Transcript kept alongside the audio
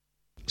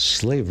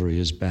Slavery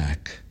is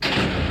back.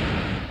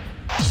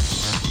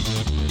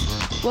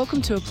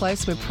 Welcome to a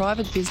place where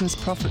private business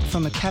profit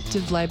from a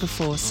captive labour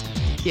force,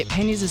 yet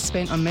pennies are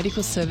spent on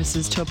medical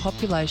services to a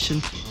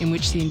population in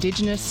which the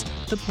Indigenous,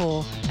 the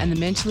poor and the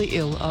mentally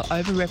ill are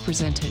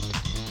overrepresented.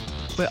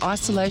 Where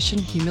isolation,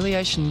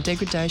 humiliation and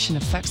degradation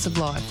are facts of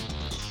life.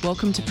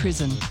 Welcome to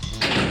prison.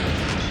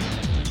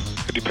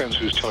 It depends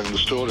who's telling the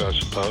story, I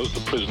suppose.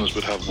 The prisoners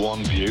would have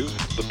one view,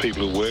 the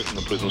people who work in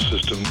the prison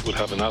system would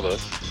have another,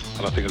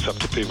 and I think it's up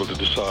to people to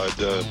decide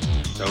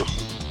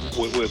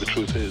where the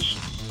truth is.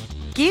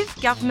 Give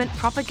government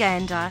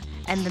propaganda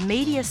and the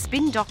media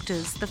spin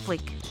doctors the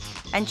flick.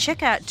 And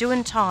check out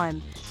Doin'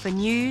 Time for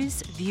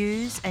news,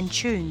 views and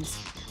tunes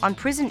on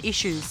prison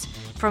issues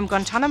from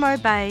Guantanamo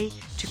Bay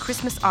to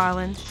Christmas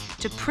Island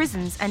to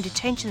prisons and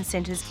detention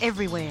centres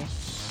everywhere.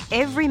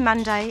 Every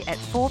Monday at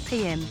 4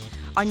 p.m.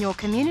 on your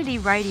community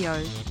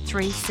radio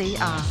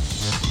 3CR.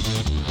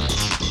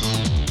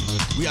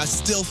 We are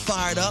still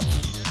fired up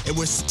and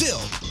we're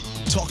still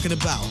talking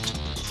about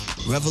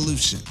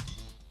revolution.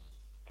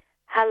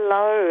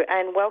 Hello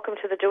and welcome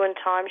to the Doin'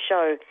 Time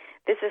show.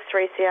 This is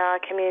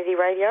 3CR Community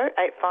Radio,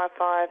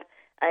 855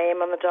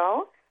 AM on the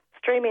dial,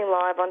 streaming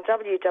live on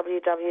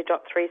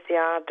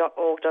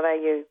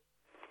www.3cr.org.au.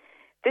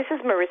 This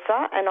is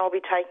Marissa and I'll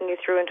be taking you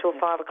through until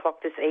 5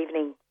 o'clock this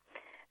evening.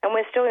 And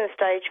we're still in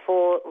stage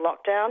 4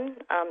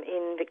 lockdown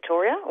in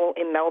Victoria, or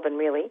in Melbourne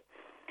really,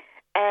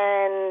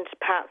 and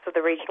parts of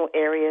the regional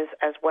areas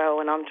as well.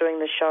 And I'm doing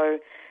the show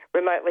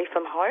remotely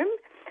from home.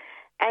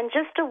 And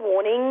just a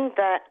warning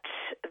that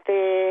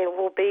there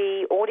will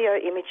be audio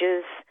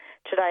images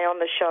today on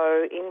the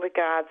show in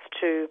regards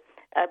to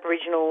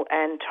Aboriginal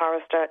and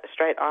Torres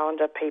Strait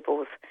Islander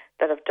peoples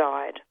that have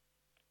died.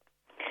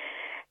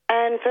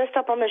 And first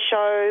up on the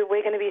show,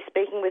 we're going to be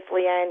speaking with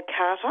Leanne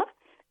Carter,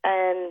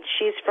 and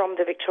she's from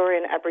the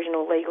Victorian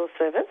Aboriginal Legal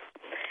Service.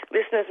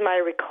 Listeners may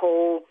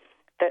recall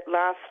that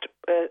last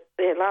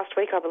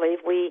week, I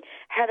believe, we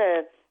had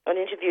an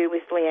interview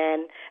with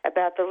Leanne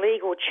about the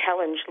legal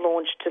challenge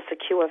launched to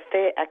secure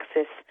fair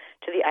access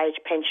to the age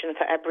pension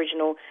for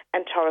Aboriginal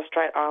and Torres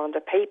Strait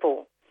Islander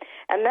people.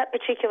 And that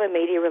particular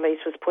media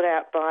release was put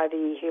out by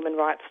the Human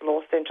Rights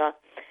Law Centre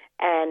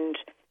and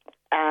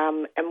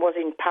was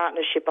in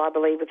partnership, I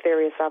believe, with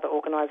various other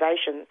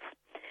organisations.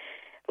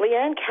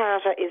 Leanne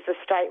Carter is the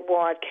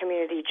statewide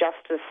Community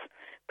Justice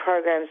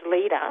Program's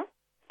leader,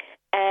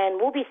 and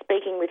we'll be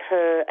speaking with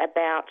her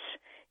about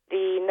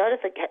the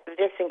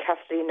Deaths in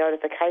Custody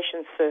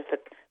Notification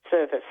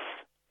Service.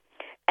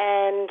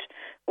 And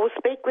we'll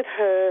speak with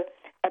her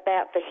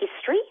about the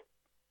history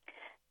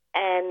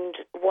and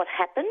what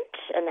happened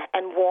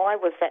and why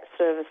was that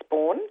service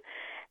born.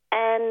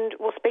 And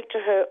we'll speak to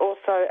her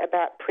also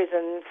about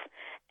prisons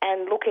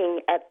and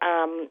looking at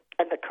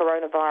the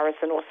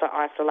coronavirus and also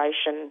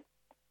isolation.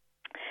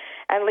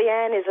 And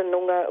Leanne is a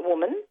Noongar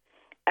woman,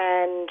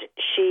 and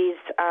she's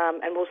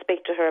and we'll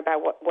speak to her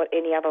about what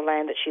any other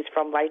land that she's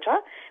from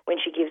later when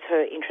she gives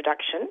her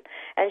introduction.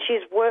 And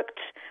she's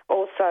worked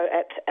also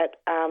at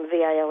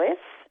VALS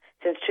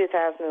since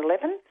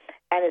 2011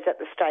 and is at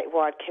the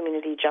statewide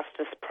Community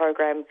Justice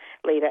Program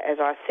leader, as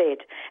I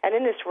said. And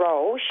in this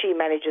role, she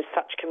manages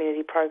such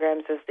community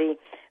programs as the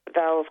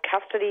VALS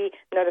Custody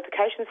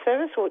Notification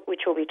Service,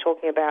 which we'll be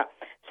talking about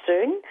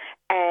soon,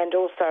 and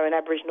also an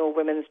Aboriginal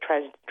Women's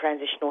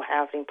Transitional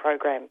Housing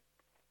Program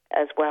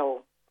as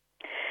well.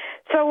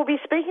 So we'll be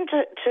speaking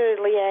to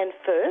Leanne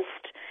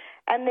first,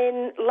 and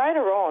then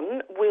later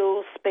on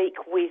we'll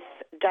speak with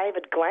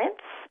David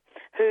Glantz,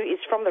 who is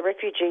from the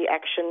Refugee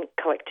Action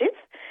Collective,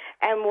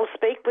 and we'll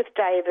speak with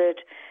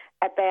David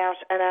about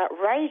an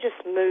outrageous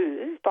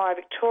move by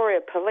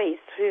Victoria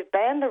Police who've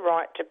banned the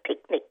right to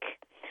picnic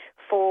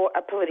for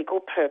a political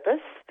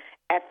purpose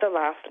at the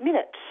last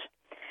minute.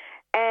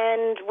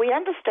 And we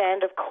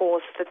understand, of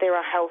course, that there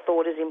are health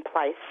orders in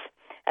place.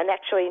 And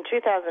actually in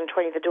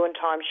 2020, the Doin'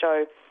 Time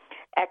show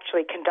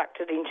actually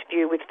conducted an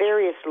interview with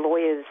various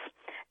lawyers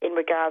in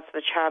regards to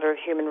the Charter of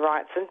Human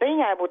Rights and being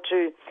able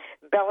to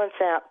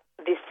balance out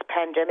this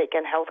pandemic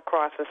and health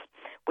crisis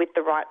with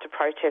the right to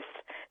protest.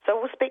 So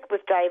we'll speak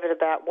with David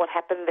about what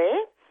happened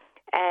there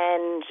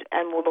and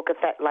we'll look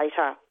at that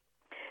later.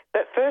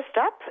 But first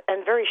up,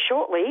 and very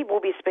shortly, we'll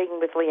be speaking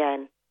with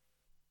Leanne.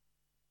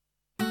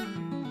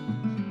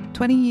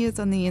 20 Years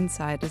on the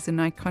Inside is an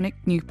iconic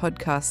new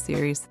podcast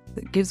series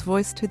that gives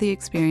voice to the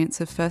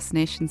experience of First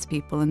Nations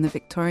people in the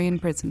Victorian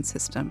prison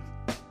system.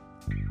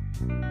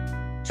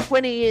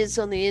 20 Years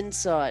on the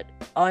Inside.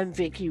 I'm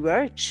Vicky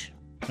Roach.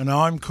 And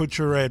I'm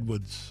Kutcher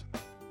Edwards.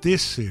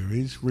 This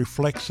series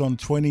reflects on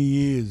 20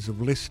 years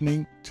of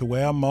listening to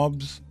our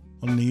mobs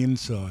on the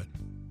inside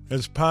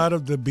as part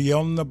of the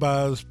Beyond the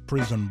Bars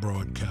prison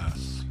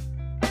broadcasts.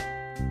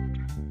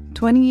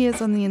 20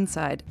 Years on the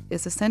Inside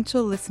is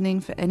essential listening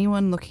for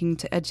anyone looking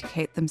to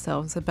educate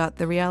themselves about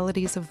the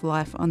realities of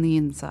life on the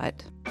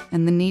inside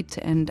and the need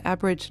to end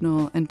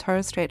Aboriginal and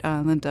Torres Strait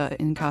Islander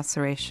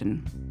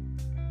incarceration.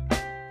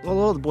 Well, a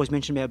lot of the boys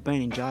mentioned about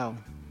being in jail.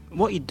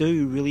 What you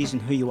do really isn't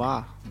who you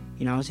are.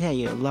 You know, it's how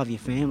you love your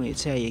family.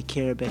 It's how you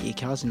care about your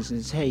cousins, and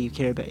it's how you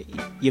care about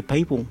your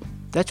people.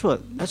 That's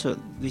what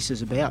this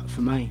is about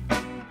for me.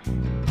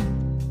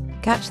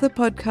 Catch the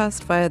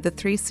podcast via the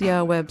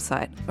 3CR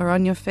website or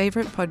on your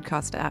favourite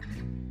podcast app.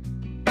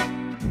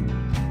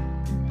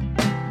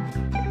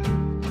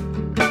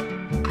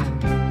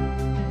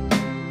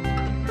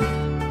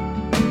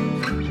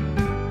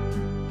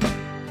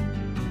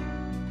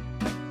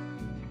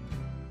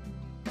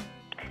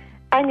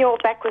 And you're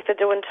back with the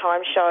Doing Time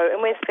show,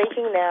 and we're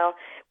speaking now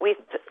with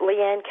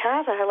Leanne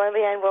Carter. Hello,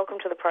 Leanne. Welcome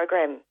to the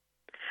program.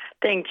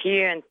 Thank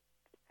you, and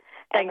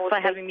thanks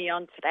for having me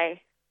on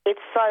today.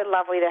 It's so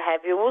lovely to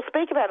have you. We'll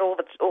speak about all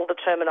the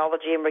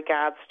terminology in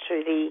regards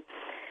to the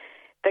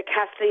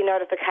custody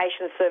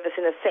notification service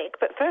in a sec.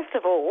 But first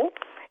of all,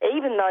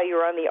 even though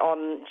you're only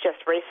on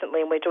just recently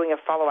and we're doing a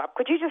follow-up,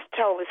 could you just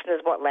tell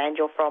listeners what land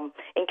you're from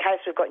in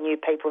case we've got new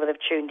people that have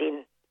tuned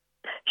in?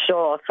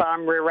 Sure. So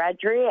I'm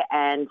Wiradjuri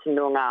and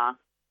Noongar.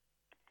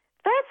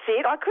 That's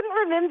it. I couldn't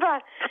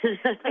remember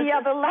the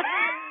other land.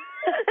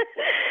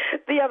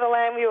 The other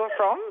land we were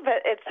from,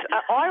 but it's.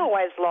 I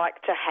always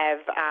like to have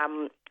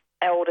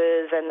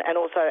elders and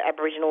also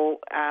Aboriginal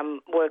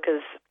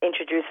workers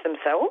introduce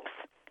themselves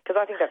because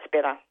I think that's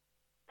better.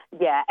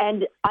 Yeah,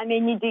 and I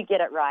mean you do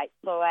get it right.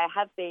 So I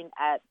have been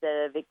at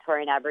the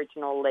Victorian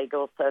Aboriginal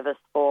Legal Service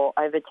for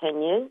over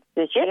 10 years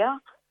this year,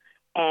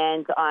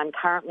 and I'm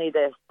currently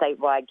the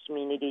statewide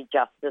Community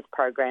Justice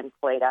Programs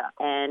leader.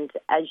 And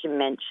as you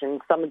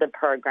mentioned, some of the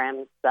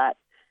programs that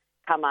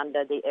come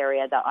under the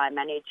area that I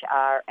manage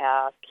are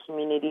our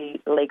community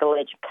legal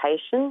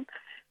education,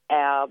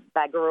 our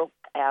Bagaruk,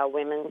 our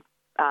women's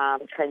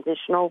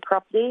transitional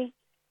property.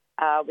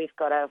 We've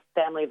got a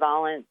family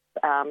violence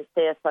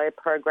CSO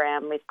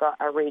program. We've got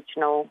a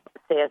regional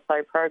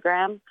CSO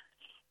program.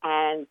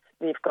 And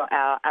we've got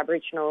our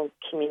Aboriginal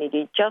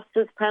Community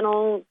Justice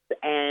panels,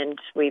 and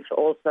we've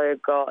also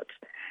got,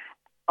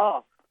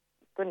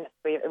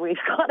 we've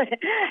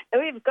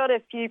got a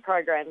few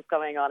programs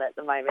going on at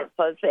the moment.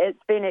 So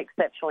it's been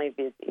exceptionally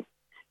busy.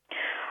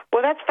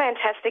 Well, that's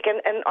fantastic,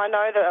 and I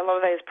know that a lot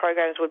of those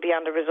programs would be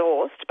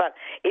under-resourced, but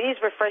it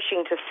is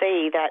refreshing to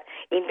see that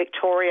in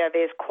Victoria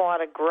there's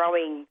quite a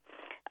growing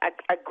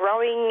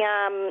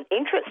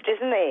interest,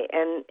 isn't there,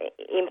 and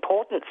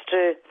importance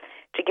to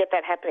get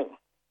that happening.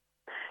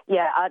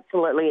 Yeah,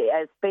 absolutely.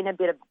 It's been a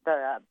bit of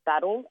a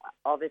battle,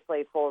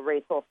 obviously, for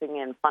resourcing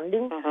and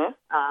funding. Mm-hmm.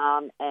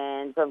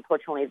 And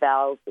unfortunately,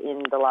 VALS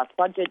in the last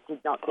budget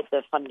did not get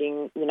the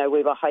funding. You know,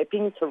 we were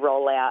hoping to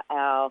roll out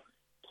our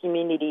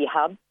community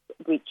hubs,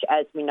 which,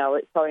 as we know,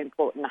 it's so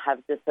important to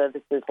have the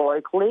services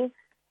locally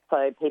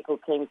so people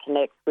can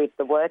connect with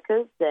the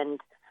workers. And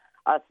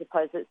I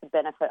suppose it's the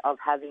benefit of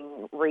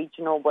having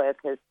regional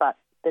workers, but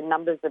the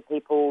numbers of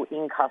people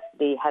in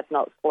custody has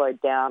not slowed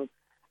down,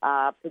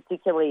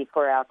 particularly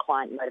for our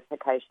client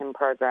notification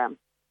program.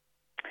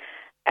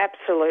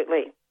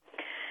 Absolutely.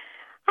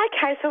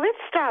 Okay, so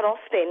let's start off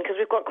then, because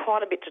we've got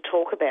quite a bit to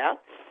talk about.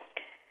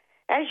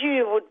 As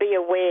you would be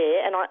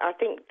aware, and I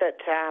think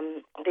that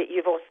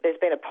there's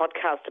been a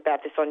podcast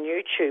about this on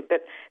YouTube,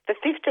 but the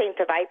 15th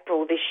of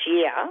April this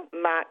year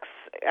marks,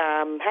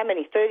 how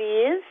many, 30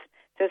 years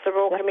since the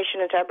Royal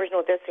Commission into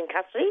Aboriginal Deaths in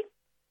Custody?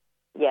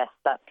 Yes,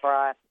 that's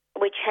right.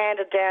 Which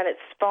handed down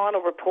its final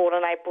report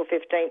on April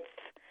 15th,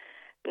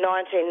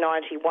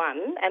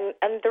 1991,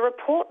 and the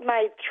report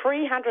made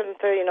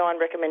 339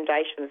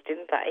 recommendations,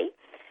 didn't they?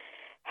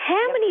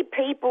 How many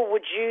people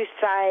would you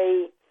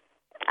say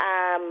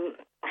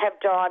have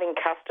died in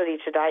custody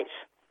to date?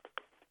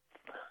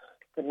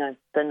 Goodness,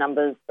 the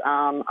numbers,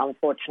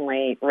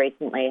 unfortunately,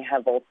 recently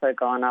have also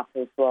gone up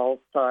as well.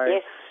 So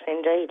yes,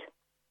 indeed.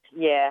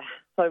 Yeah,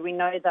 so we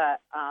know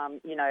that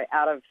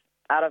out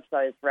of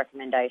those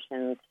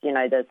recommendations,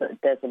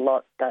 there's a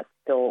lot that's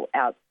still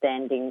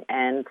outstanding,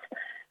 and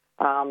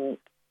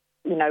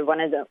one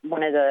of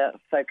the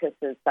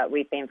focuses that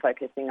we've been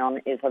focusing on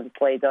is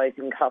obviously those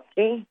in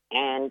custody,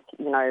 and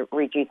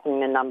reducing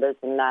the numbers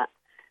in that.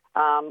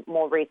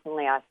 More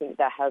recently, I think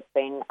there has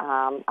been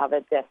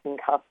other deaths in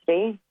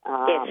custody.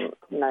 Yes.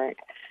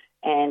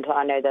 And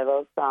I know there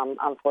was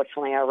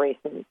unfortunately a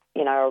recent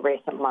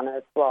one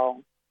as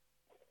well.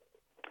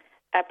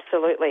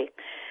 Absolutely.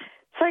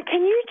 So,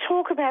 can you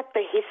talk about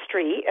the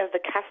history of the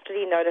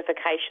custody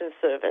notification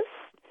service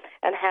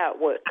and how it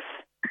works?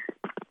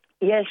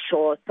 Yeah,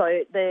 sure.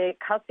 So the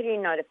custody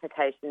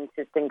notification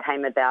system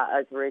came about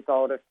as a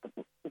result of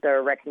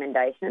the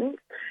recommendations.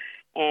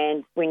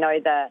 And we know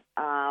that,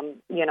 out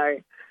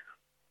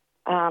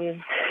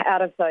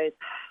of those,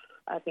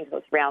 I think it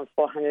was around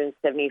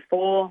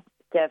 474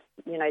 deaths,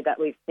 that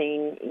we've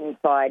seen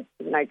inside,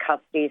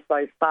 custody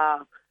so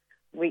far.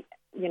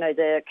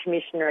 The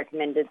Commission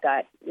recommended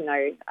that,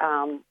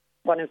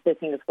 one of the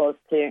things was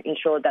to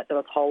ensure that there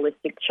was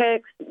holistic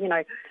checks,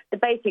 the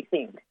basic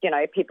things,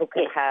 people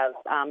can have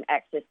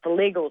access to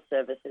legal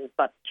services,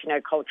 but,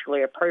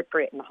 culturally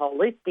appropriate and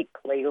holistic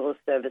legal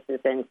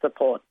services and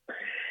support.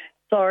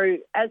 So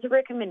as a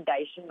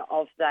recommendation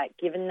of that,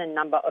 given the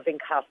number of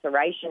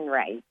incarceration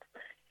rates,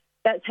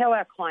 that's how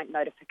our client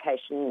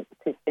notification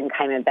system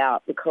came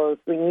about, because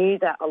we knew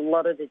that a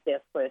lot of the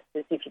deaths were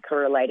specifically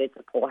related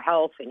to poor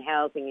health and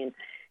housing and,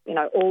 you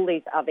know, all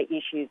these other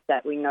issues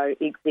that we know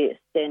exist.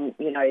 And,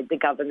 you know, the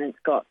government's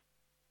got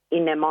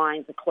in their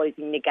minds of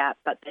closing the gap,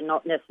 but they're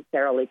not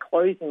necessarily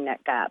closing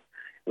that gap,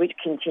 which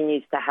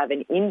continues to have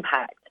an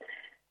impact.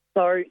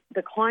 So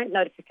the client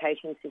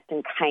notification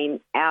system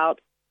came out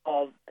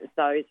of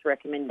those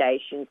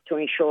recommendations to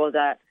ensure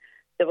that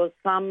there was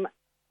some,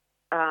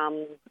 how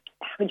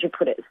would you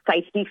put it,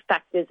 safety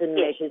factors and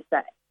measures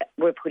that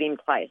were put in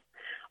place.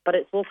 But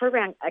it's also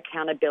around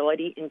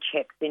accountability and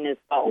checks in as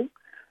well,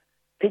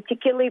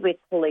 particularly with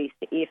police.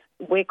 If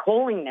we're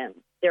calling them,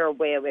 they're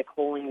aware we're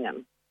calling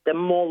them. They're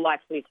more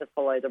likely to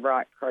follow the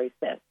right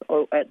process,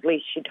 or at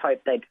least you'd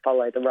hope they'd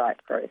follow the right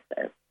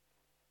process.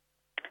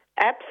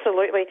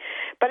 Absolutely.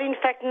 But in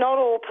fact, not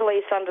all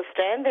police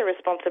understand their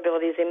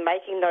responsibilities in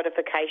making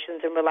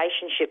notifications, and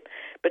relationship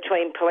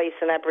between police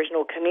and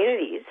Aboriginal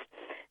communities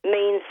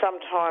means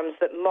sometimes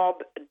that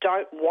mob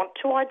don't want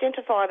to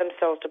identify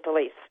themselves to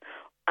police.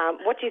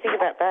 What do you think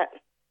about that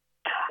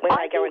when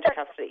they go into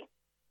custody?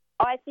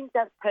 I think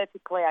that's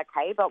perfectly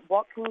okay, but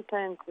what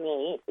concerns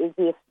me is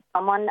if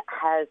someone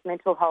has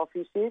mental health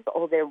issues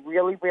or they're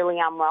really, really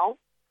unwell,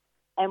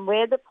 and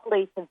where the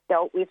police have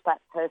dealt with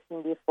that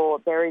person before,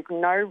 there is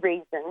no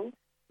reason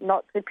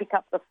not to pick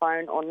up the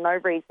phone or no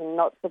reason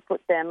not to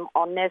put them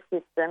on their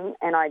system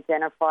and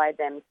identify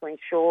them to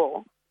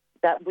ensure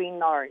that we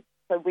know,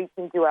 so we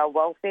can do our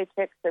welfare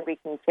checks, so we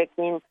can check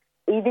in.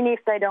 Even if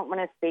they don't want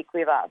to speak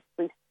with us,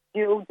 we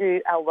still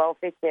do our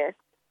welfare checks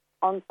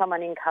on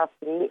someone in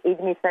custody,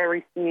 even if they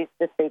refuse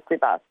to speak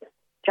with us,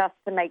 just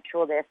to make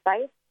sure they're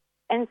safe.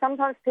 And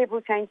sometimes people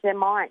change their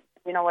minds,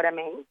 you know what I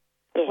mean,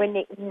 when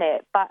they're in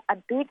there. But a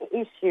big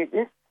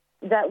issue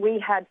that we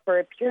had for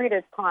a period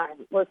of time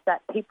was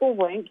that people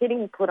weren't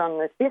getting put on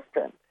the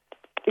system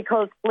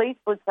because police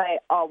would say,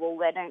 oh, well,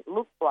 they don't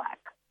look black.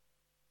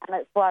 And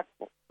it's like,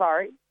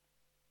 sorry,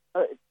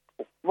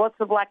 what's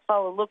the black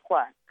fella look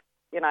like,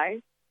 you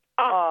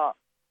know?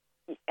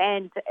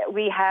 And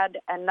we had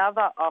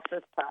another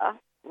officer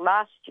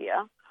last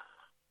year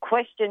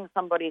question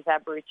somebody's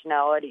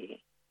Aboriginality,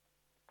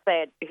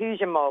 said, who's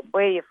your mob,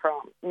 where are you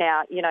from?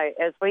 Now, you know,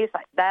 as we say,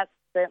 that's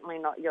certainly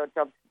not your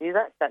job to do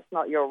that. That's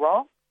not your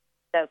role.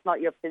 That's not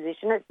your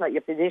position. It's not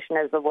your position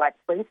as a white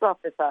police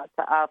officer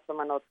to ask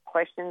someone or to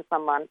question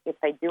someone if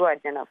they do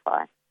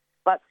identify.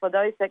 But for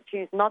those that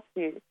choose not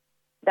to,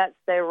 that's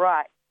their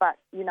right. But,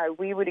 you know,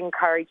 we would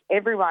encourage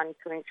everyone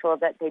to ensure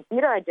that they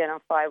did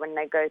identify when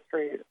they go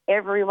through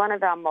every one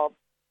of our mobs,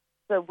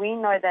 so we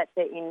know that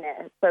they're in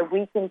there, so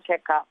we can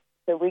check up,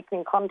 so we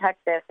can contact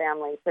their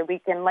families, so we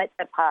can let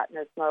their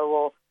partners know,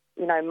 or,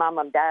 you know, mum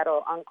and dad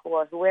or uncle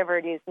or whoever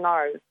it is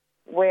know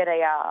where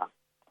they are,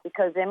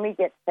 because then we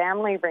get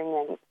family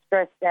ringing,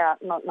 stressed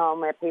out, not knowing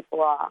where people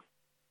are.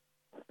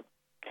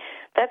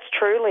 That's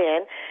true,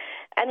 Leanne.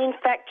 And in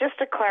fact, just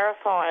to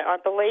clarify, I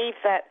believe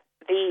that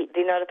the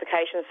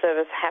notification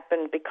service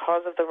happened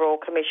because of the Royal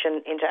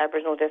Commission into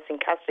Aboriginal deaths in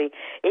custody,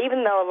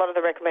 even though a lot of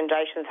the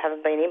recommendations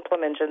haven't been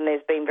implemented and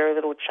there's been very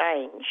little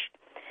change.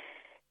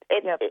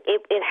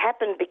 It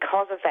happened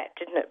because of that,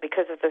 didn't it?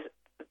 Because of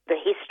the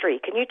history.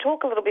 Can you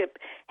talk a little bit?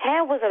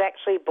 How was it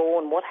actually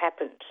born? What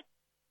happened?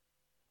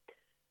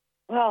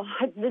 Well,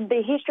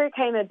 the history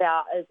came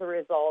about as a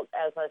result,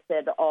 as I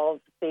said,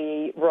 of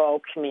the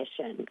Royal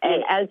Commission.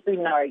 And as we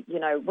know, you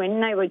know, when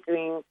they were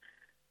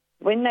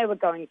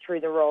going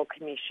through the Royal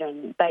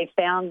Commission, they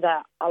found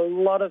that a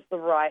lot of the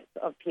rights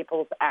of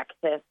people's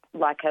access,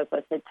 like as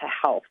I said, to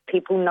health,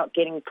 people not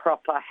getting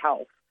proper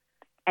health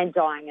and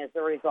dying as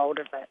a result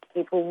of it,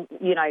 people,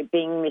 you know,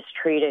 being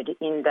mistreated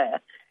in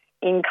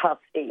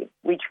custody,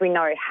 which we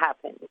know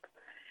happens.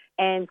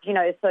 And, you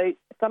know, so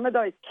some of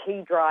those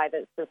key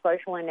drivers, the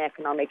social and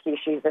economic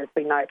issues, as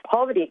we know,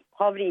 poverty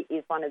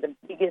is one of the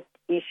biggest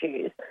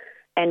issues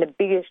and the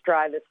biggest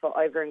drivers for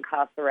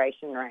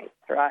over-incarceration rates,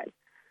 right?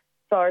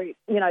 So,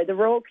 you know, the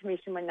Royal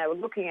Commission, when they were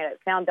looking at it,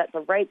 found that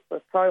the rates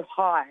were so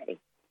high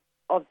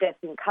of death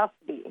in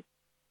custody.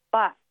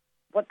 But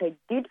what they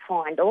did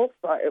find also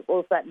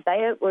was that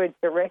they were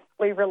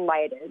directly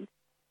related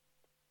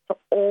to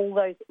all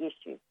those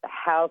issues, the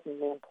housing,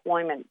 the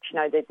employment, you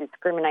know, the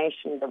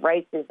discrimination, the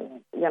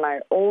racism, you know,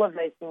 all of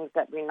those things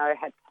that we know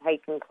had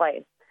taken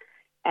place.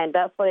 And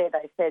that's where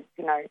they said,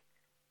 you know,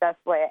 that's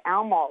where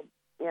our mobs,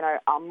 you know,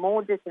 are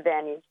more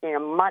disadvantaged in a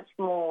much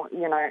more,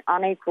 you know,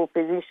 unequal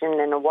position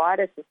than a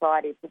wider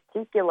society,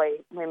 particularly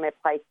when we're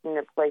placed in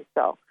the police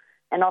cell.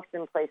 And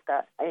often police,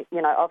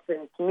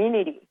 often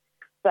community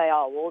say,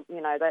 oh, well,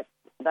 you know,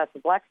 that's a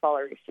black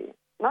fella issue.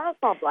 No, it's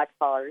not a black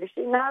fella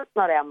issue. No, it's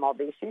not our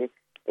mob issue.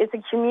 It's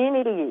a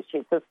community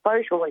issue. It's a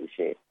social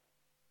issue.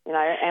 You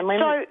know, and when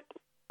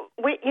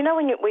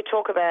when we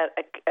talk about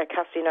a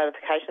custody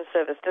notification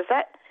service, does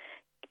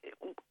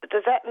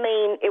that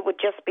mean it would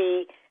just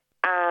be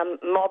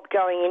mob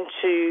going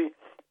into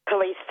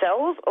police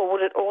cells, or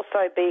would it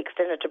also be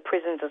extended to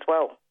prisons as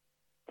well?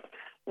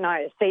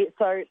 No. See,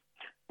 so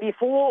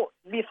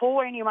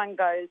before anyone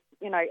goes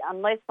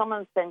unless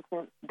someone's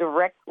sentenced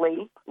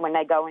directly when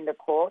they go into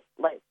court,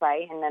 let's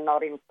say, and they're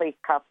not in police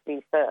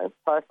custody first.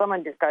 So if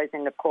someone just goes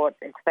into court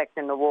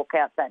expecting to walk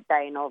out that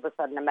day and all of a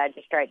sudden the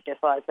magistrate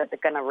decides that they're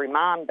going to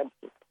remand them,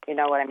 you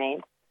know what I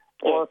mean?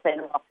 Yeah. Or send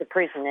them off to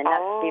prison, and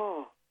that's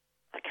different.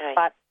 Okay.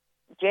 But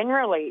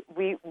generally,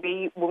 we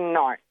will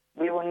know.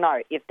 We will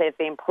know if they've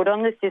been put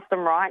on the system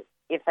right,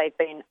 if they've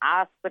been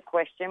asked the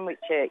question, which,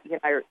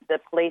 the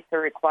police are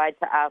required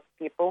to ask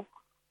people,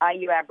 are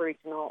you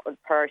Aboriginal or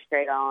Torres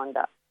Strait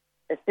Islander?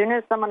 As soon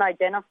as someone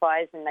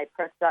identifies and they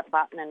press that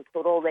button and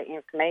put all the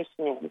information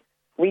in,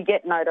 we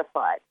get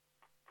notified.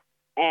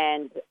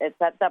 And it's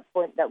at that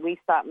point that we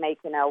start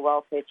making our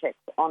welfare checks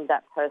on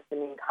that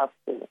person in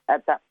custody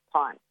at that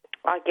time.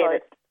 I get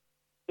it.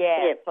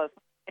 Yeah, so if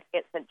it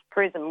gets sent to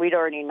prison, we'd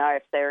already know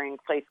if they're in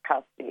police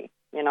custody.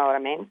 You know what I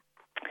mean?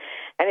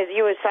 And as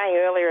you were saying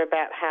earlier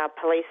about how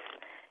police,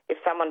 if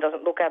someone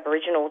doesn't look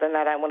Aboriginal, then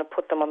they don't want to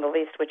put them on the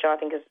list, which I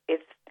think is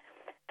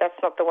that's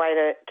not the way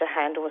to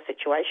handle a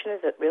situation,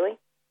 is it really?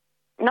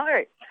 No,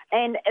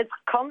 and it's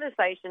a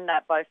conversation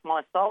that both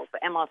myself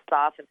and my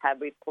staff have had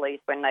with police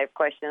when they've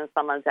questioned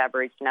someone's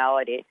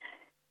Aboriginality.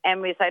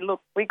 And we say,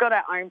 look, we've got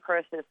our own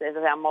processes.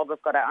 Our mob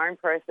have got our own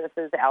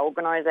processes. Our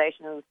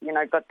organisations,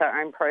 got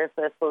their own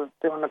process of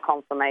doing the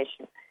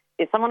confirmation.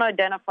 If someone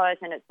identifies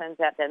and it turns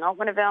out they're not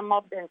one of our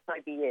mob, then so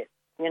be it.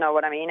 You know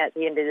what I mean? At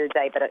the end of the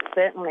day, but it's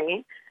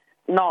certainly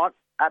not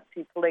up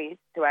to police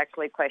to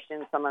actually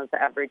question someone's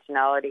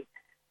Aboriginality.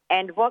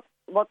 And what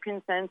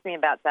concerns me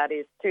about that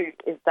is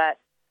that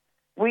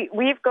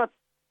we've got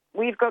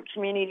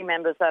community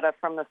members that are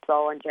from the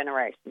stolen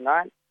generation,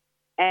 right?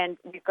 And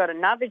we've got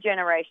another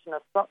generation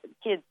of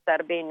kids that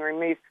are being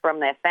removed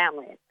from their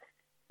families.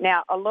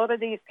 Now, a lot of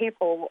these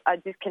people are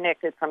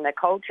disconnected from their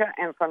culture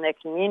and from their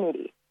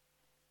community.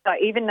 So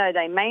even though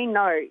they may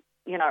know,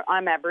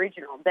 I'm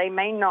Aboriginal, they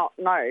may not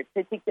know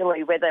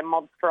particularly where their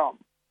mob's from,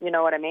 you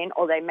know what I mean?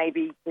 Or they may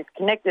be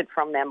disconnected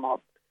from their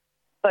mob.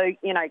 So,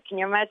 can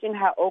you imagine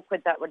how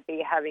awkward that would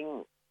be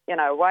having,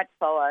 a white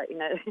fella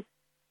in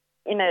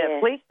a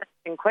police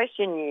station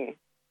question you,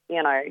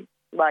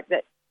 like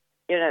that.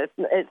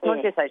 It's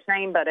not just a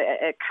shame, but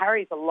it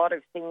carries a lot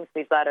of things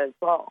with that as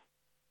well.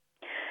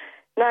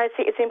 No,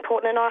 it's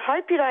important, and I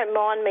hope you don't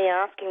mind me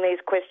asking these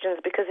questions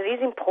because it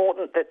is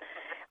important that,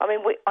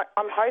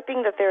 I'm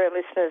hoping that there are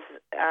listeners,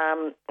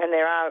 and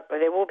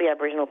there will be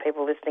Aboriginal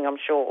people listening, I'm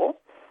sure,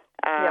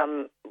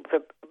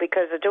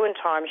 because the Doing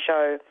Time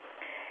show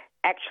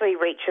actually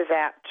reaches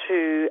out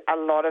to a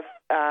lot of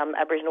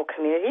Aboriginal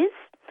communities,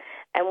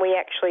 and we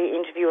actually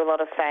interview a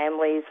lot of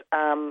families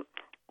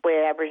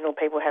where Aboriginal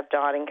people have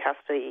died in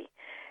custody.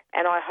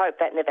 And I hope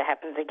that never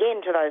happens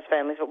again to those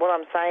families. But what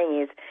I'm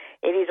saying is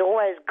it is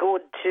always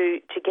good to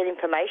get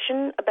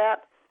information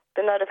about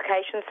the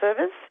notification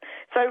service.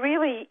 So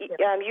really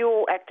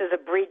you'll act as a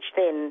bridge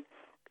then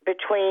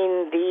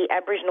between the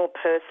Aboriginal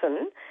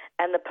person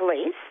and the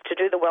police to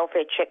do the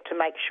welfare check to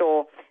make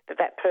sure that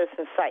that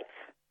person's safe.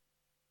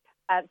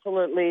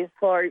 Absolutely.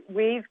 So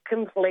we've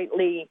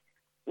completely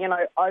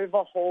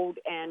overhauled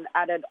and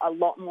added a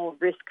lot more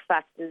risk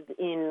factors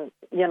in,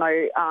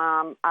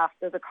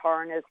 after the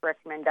coroner's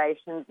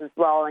recommendations as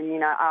well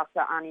and,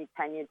 after Aunty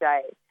Tanya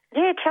Day.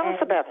 Yeah, tell us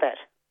about that.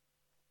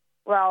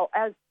 Well,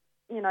 as,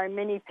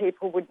 many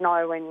people would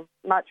know, and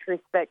much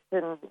respect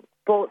and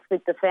thoughts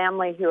with the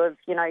family who have,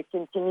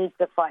 continued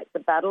to fight the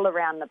battle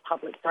around the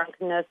public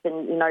drunkenness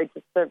and,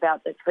 just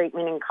about the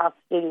treatment in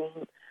custody.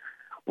 And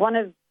one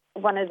of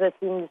the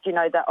things,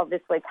 that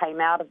obviously came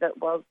out of it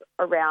was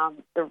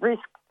around the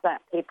risks that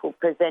people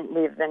present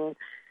with and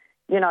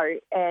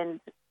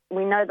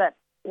we know that,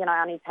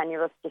 Aunty Tanya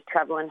was just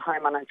travelling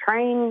home on a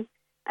train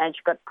and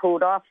she got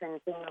pulled off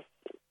and things,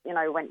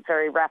 went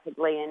very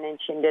rapidly and then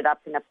she ended up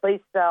in a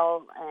police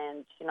cell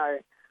and,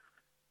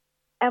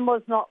 and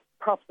was not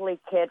properly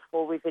cared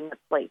for within the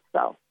police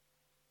cell.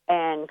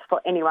 And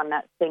for anyone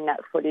that's seen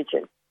that footage,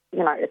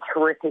 it's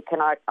horrific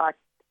and I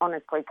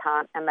honestly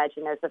can't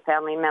imagine as a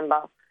family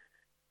member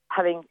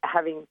having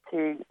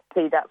to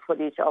see that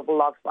footage of a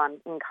loved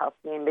one in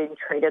custody and being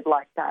treated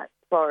like that.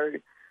 So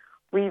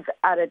we've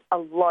added a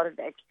lot of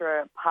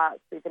extra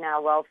parts within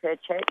our welfare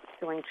checks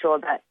to ensure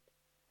that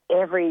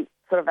every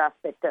sort of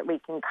aspect that we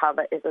can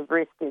cover as a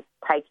risk is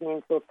taken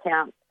into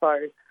account.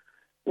 So,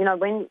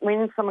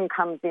 when someone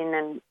comes in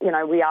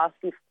and, we ask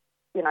if,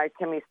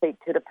 can we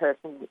speak to the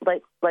person,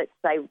 let's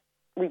say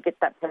we get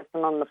that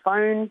person on the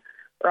phone,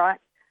 right?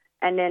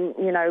 And then,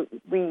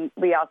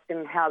 we ask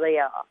them how they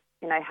are.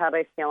 How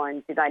they're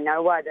feeling, do they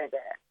know why they're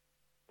there?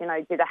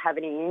 Do they have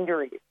any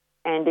injuries?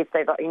 And if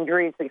they've got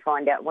injuries, we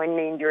find out when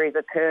the injuries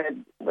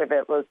occurred, whether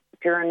it was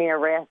during the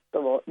arrest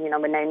or,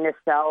 when they're in the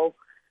cell.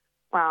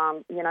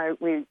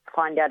 We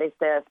find out if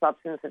they're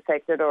substance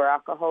affected or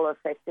alcohol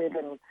affected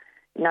and,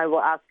 we'll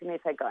ask them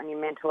if they've got any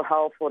mental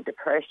health or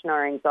depression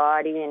or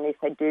anxiety and if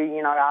they do,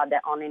 are they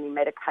on any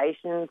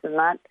medications and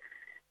that.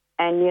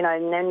 And,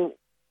 and then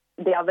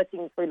the other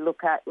things we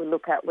look at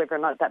whether or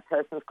not that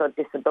person's got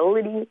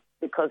disability,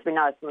 because we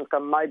know if someone's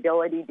got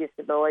mobility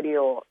disability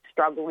or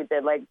struggle with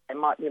their legs, they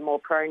might be more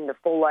prone to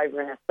fall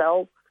over in a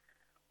cell,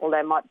 or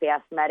they might be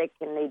asthmatic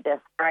and need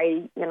their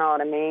spray, you know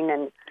what I mean?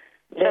 And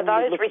so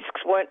those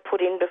risks weren't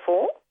put in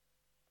before?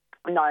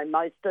 No,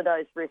 most of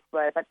those risks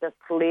were, but the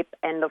slip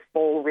and the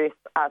fall risks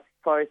are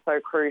so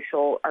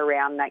crucial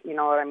around that, you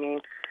know what I mean?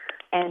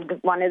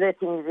 And one of the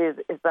things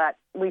is that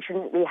we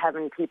shouldn't be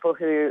having people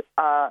who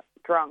are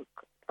drunk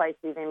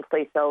places in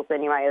police cells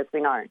anyway, as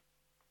we know.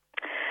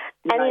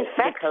 In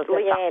fact,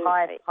 Leanne,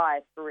 the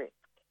highest risk.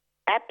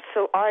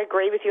 Absolutely, I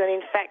agree with you. And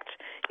in fact,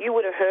 you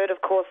would have heard,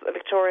 of course, that the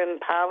Victorian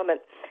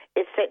Parliament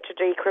is set to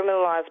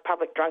decriminalise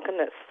public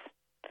drunkenness.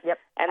 Yep,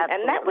 and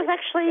that was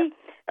actually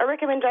a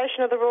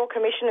recommendation of the Royal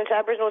Commission into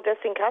Aboriginal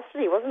deaths in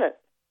custody, wasn't it?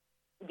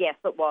 Yes,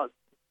 it was.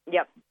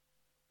 Yep.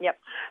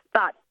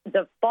 But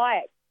the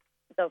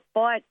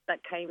fight that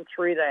came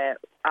through there,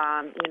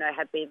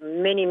 have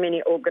been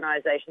many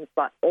organisations,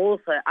 but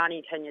also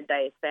Auntie Tanya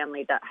Day's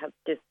family that have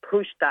just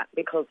pushed that,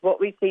 because what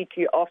we see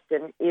too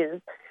often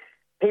is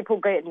people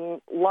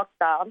getting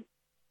locked up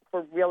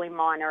for really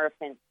minor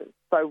offences.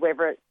 So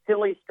whether it's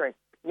silly string,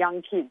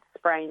 young kids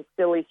spraying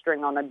silly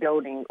string on a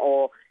building,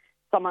 or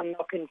someone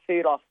knocking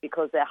food off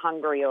because they're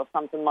hungry or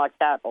something like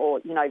that, or,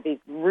 these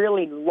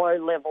really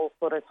low-level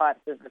sort of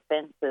types of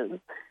offences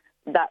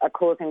that are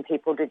causing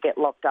people to get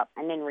locked up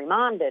and then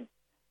remanded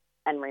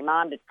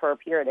for a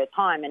period of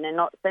time, and they're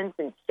not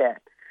sentenced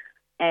yet.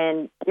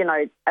 And,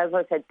 as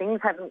I said, things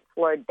haven't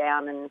slowed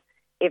down, and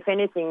if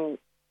anything,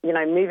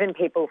 moving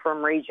people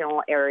from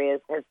regional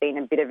areas has been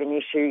a bit of an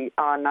issue,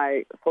 I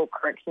know, for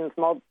corrections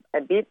mob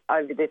a bit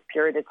over this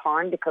period of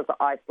time because of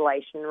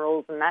isolation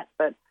rules and that.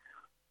 But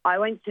I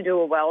went to do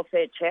a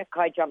welfare check.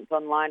 I jumped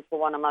online for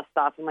one of my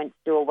staff and went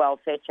to do a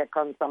welfare check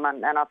on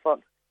someone, and I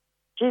thought,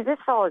 geez, this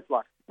fellow's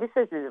this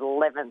is his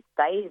 11th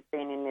day he's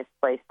been in this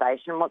police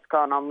station. What's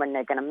going on when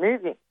they're going to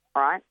move him,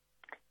 right?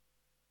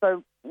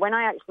 So when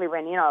I actually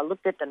went in, I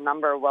looked at the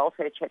number of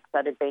welfare checks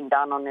that had been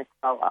done on this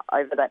fella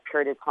over that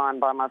period of time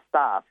by my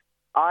staff.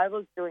 I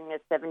was doing a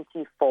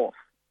 74th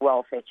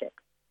welfare check,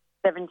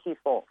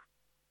 74th.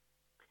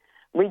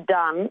 We'd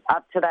done,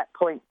 up to that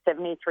point,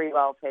 73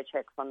 welfare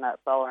checks on that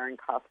fella in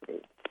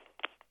custody.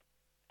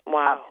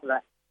 Wow.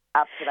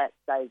 Up to that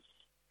stage.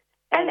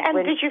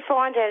 And did you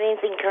find out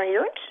anything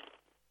coherent?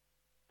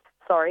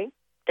 Sorry?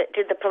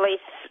 Did the police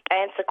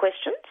answer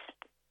questions?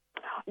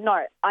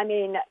 No. I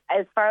mean,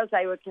 as far as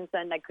they were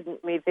concerned, they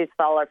couldn't move this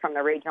fellow from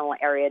the regional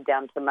area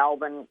down to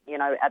Melbourne.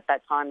 At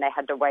that time they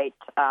had to wait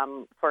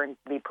for him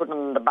to be put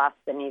on the bus,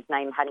 and his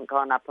name hadn't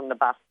gone up on the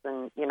bus,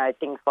 and,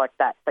 things like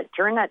that. But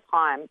during that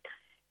time,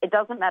 it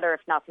doesn't matter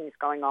if nothing's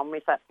going on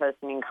with that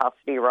person in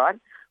custody, right?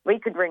 We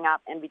could ring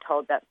up and be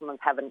told that someone's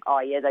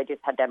they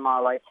just had their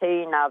Milo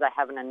tea, now they're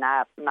having a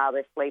nap, now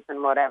they're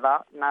sleeping, whatever,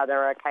 now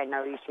they're okay,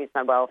 no issues,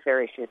 no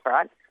welfare issues,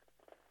 right?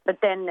 But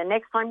then the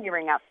next time you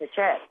ring up to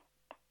check,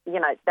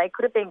 they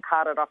could have been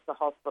carted off to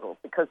hospital,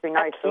 because we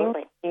know things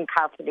in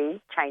custody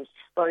changed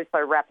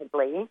so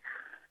rapidly.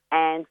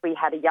 And we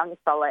had a young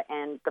fella,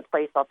 and the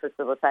police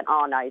officer was saying,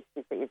 oh, no,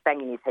 he's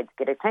banging his head to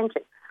get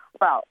attention.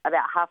 Well,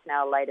 about half an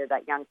hour later,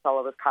 that young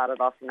fella was carted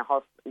off in the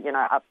hospital,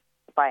 up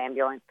by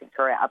Ambulance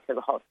Victoria up to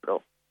the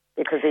hospital,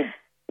 because he,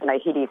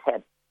 hit his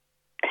head.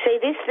 See,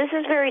 this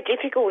is very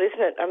difficult,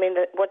 isn't it? I mean,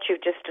 what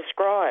you've just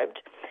described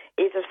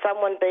is of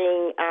someone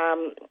being,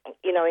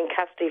 in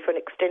custody for an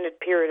extended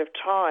period of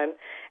time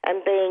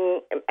and being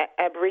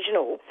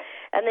Aboriginal.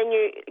 And then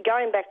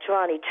going back to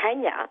Auntie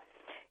Tanya,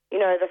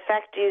 the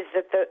fact is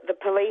that the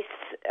police,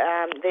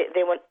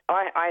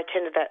 I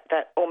attended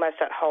that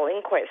whole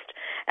inquest,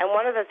 and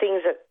one of the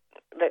things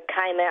that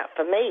came out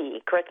for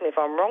me, correct me if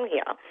I'm wrong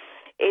here,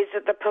 is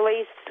that the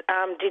police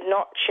did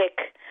not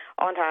check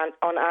on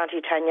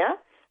Auntie Tanya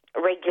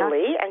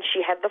regularly, and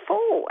she had the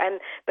fall. And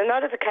the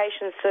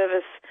notification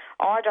service,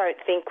 I don't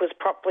think, was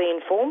properly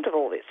informed of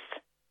all this.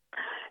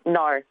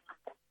 No,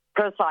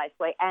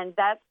 precisely. And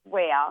that's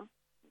where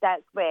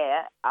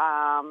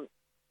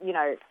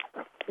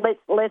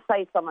let's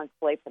say someone's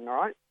sleeping,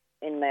 right,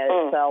 in their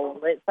cell.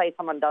 Let's say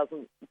someone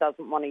doesn't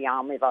want to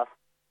yarn with us,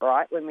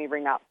 right, when we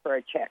ring up for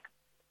a check.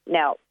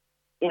 Now,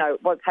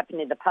 what's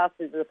happened in the past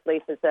is the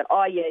police have said,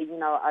 oh, yeah,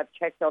 I've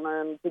checked on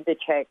them, did the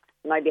checks,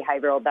 no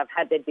behavioural, they've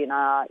had their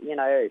dinner,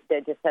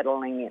 they're just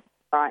settling in,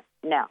 right?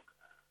 Now,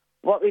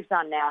 what we've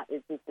done now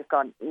is we've just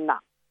gone, no,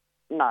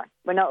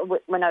 we're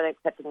not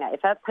accepting that.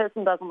 If that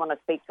person doesn't want to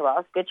speak to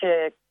us, get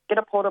a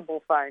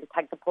portable phone,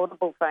 take the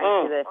portable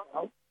phone to their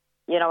cell,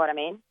 you know what I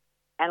mean?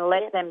 And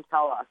let them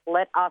tell us.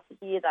 Let us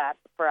hear that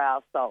for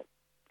ourselves.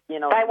 They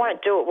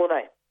won't do it, will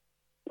they?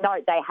 No,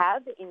 they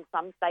have. In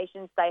some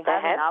stations they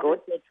have. In others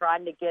they're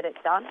trying to get it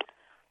done.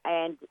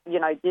 And,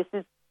 this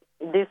is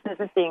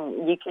the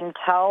thing. You can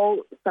tell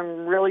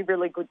some really,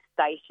 really good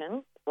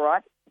stations,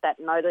 right, that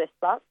know their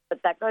stuff,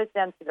 but that goes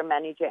down to the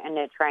manager and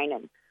their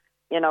training.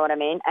 You know what I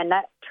mean? And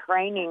that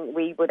training,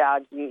 we would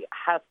argue,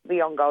 has to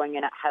be ongoing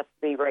and it has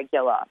to be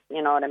regular.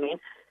 You know what I mean?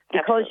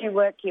 Because you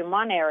work in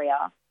one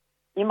area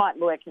you might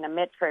work in a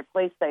metro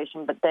police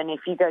station, but then if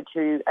you go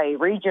to a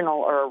regional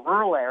or a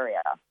rural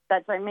area,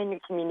 that don't mean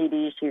your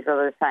community issues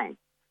are the same.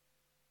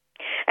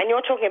 And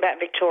you're talking about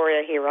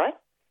Victoria here, right?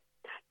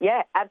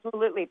 Yeah,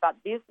 absolutely. But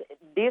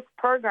this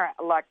program,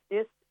 like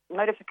this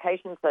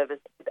notification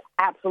service, is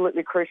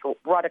absolutely crucial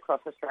right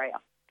across Australia.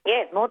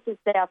 Yeah. Not just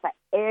south, but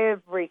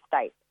every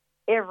state.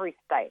 Every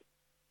state.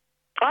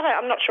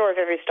 I'm not sure if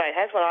every state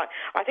has one.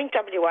 I think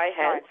WA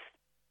has.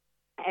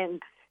 Right.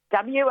 And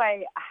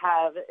WA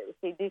have,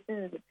 see, this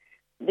is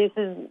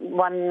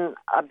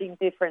a big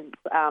difference.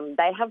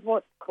 They have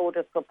what's called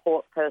a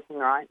support person,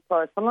 right? So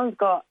if someone's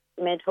got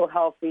mental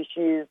health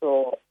issues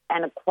or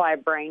an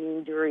acquired brain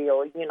injury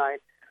or,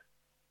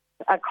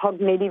 a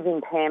cognitive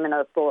impairment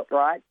of thought,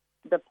 right?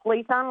 The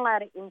police aren't allowed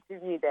to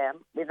interview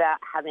them without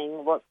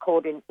having what's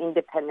called an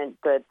independent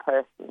third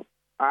person,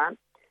 right?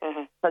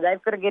 Mm-hmm. So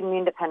they've got to get an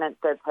independent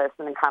third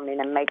person to come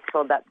in and make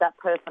sure that that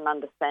person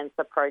understands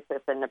the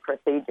process and the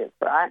procedures,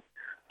 right?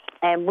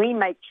 And we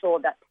make sure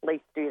that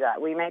police do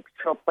that. We make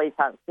sure police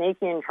aren't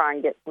sneaky and try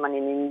and get someone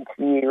in the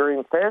interview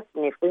room first.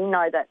 And if we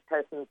know that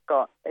person's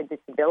got a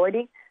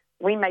disability,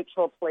 we make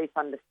sure police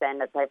understand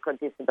that they've got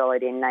a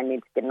disability and they need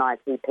to get an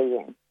ICP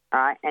in,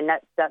 right? And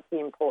that's the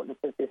importance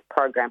of this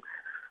program.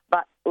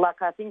 But,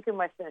 I think in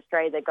Western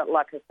Australia they've got,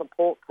 a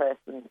support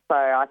person. So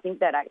I think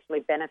that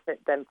actually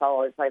benefits them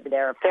fellows over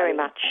there. Very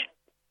much.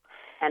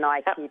 And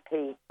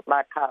ICP,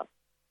 like us.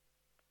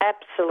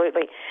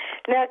 Absolutely.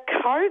 Now,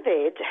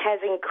 COVID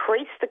has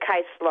increased the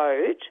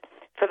caseload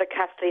for the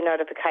custody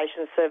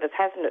notification service,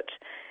 hasn't it?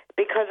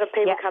 Because of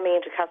people coming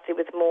into custody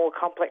with more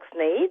complex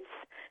needs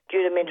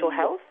due to mental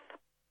health?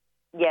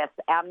 Yes,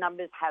 our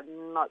numbers have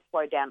not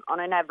slowed down. On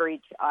an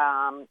average,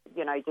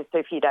 just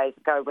a few days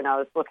ago when I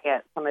was looking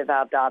at some of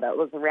our data, it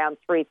was around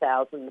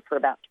 3,000 for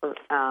about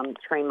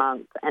 3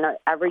 months, and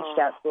it averaged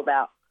out to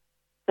about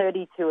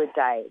 32 a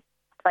day.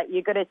 But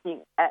you've got to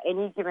think, at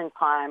any given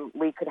time,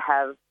 we could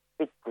have,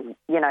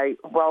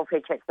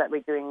 welfare checks that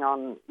we're doing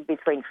on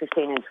between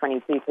 15 and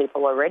 22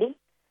 people already,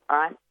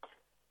 right?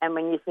 And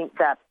when you think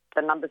that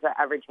the numbers are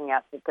averaging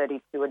out to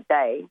 32 a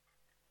day,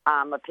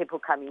 of people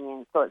coming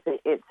in, so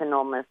it's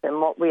enormous.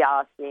 And what we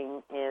are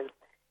seeing is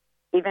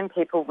even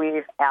people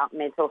without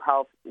mental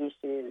health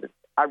issues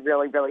are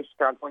really, really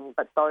struggling,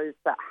 but those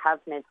that have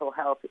mental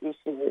health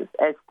issues,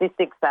 as this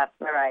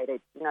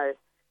exacerbated,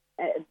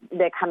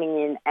 they're coming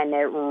in and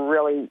they're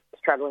really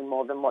struggling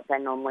more than what they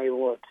normally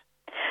would.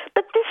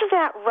 But this is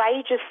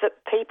outrageous that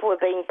people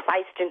are being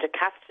placed into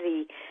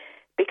custody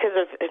because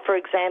of, for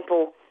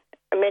example,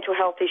 mental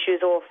health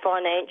issues or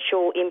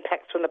financial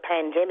impacts from the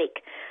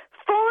pandemic.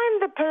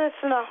 Find the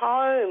person a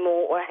home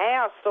or a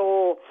house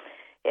or,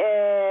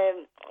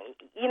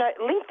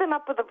 link them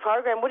up with a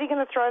program. What are you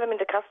going to throw them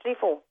into custody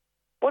for?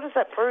 What does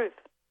that prove?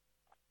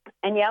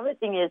 And the other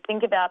thing is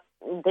think about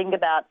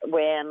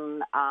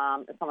when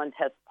someone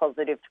tests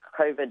positive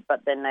to COVID,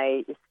 but then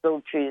they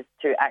still choose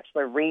to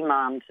actually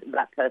remand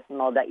that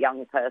person or that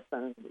young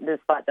person,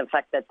 despite the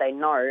fact that they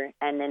know,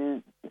 and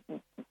then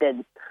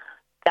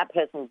that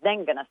person's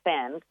then going to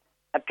spend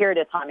a period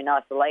of time in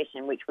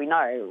isolation, which we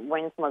know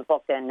when someone's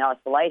locked down in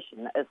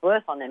isolation, is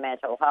worse on their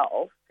mental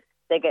health.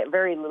 They get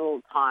very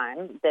little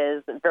time.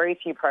 There's very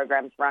few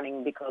programs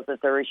running because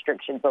of the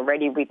restrictions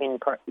already within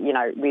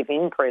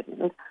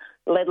prisons,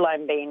 let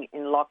alone being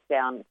in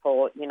lockdown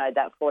for,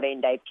 that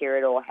 14-day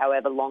period or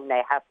however long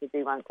they have to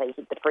do once they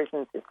hit the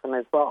prison system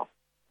as well.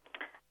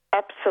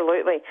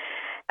 Absolutely.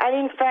 And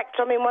in fact,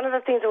 one of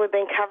the things that we've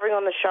been covering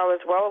on the show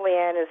as well,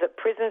 Leanne, is that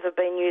prisons have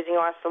been using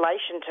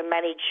isolation to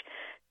manage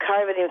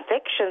COVID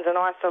infections, and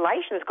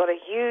isolation has got a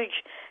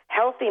huge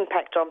health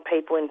impact on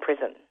people in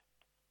prison.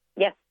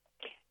 Yes.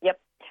 Yep.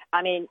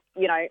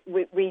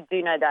 We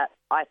do know that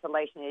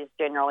isolation is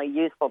generally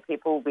used for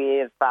people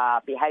with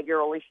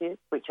behavioural issues,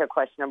 which are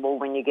questionable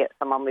when you get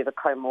someone with a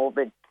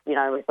comorbid,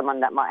 with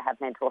someone that might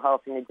have mental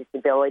health and a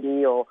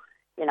disability or,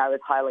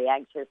 is highly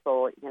anxious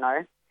or,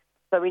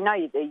 So we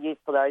know they're used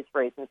for those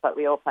reasons, but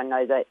we also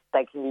know that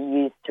they can be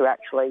used to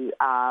actually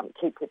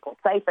keep people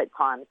safe at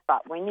times.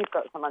 But when you've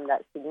got someone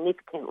that's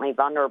significantly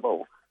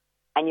vulnerable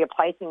and you're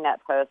placing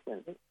that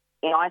person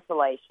in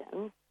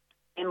isolation,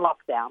 in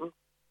lockdown...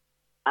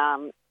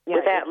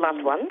 without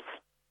loved ones?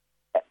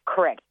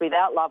 Correct.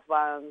 Without loved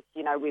ones,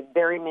 with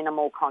very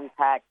minimal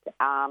contact,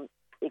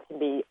 it can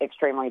be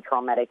extremely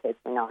traumatic, as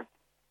we know.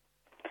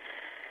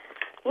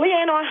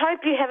 Leanne, I hope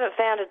you haven't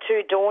found it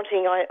too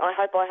daunting. I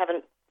hope I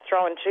haven't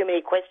throwing too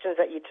many questions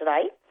at you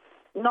today.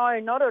 No,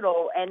 not at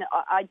all. And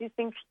I just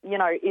think,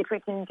 if we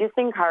can just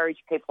encourage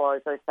people,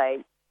 as I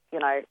say,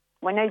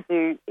 when they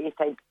do, if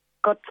they've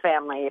got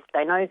family, if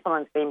they know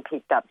someone's been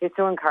picked up, just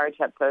to encourage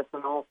that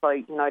person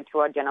also,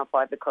 to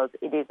identify, because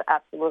it is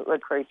absolutely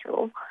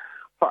crucial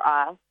for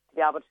us to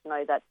be able to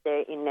know that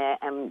they're in there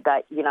and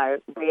that, we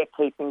are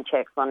keeping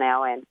checks on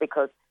our end,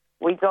 because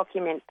we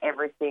document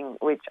everything,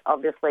 which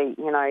obviously,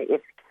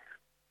 if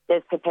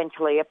there's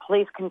potentially a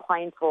police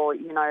complaint or,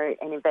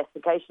 an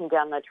investigation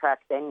down the track,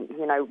 then,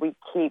 we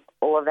keep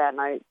all of our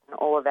notes and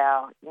all of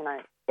our,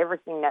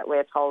 everything that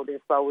we're told as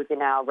well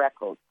within our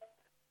records.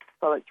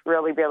 So it's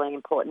really, really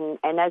important.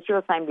 And as you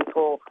were saying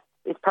before,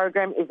 this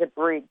program is a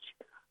bridge.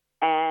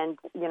 And,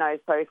 you know,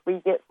 so if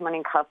we get someone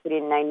in custody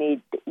and they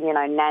need, you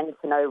know, nan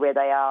to know where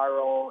they are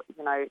or,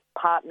 you know,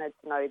 partner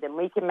to know, then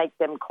we can make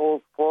them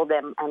calls for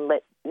them and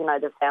let, you know,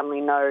 the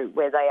family know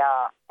where they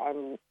are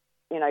and,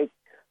 you know,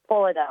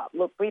 follow that up.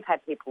 Look, we've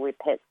had people with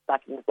pets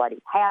stuck in the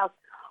bloody house.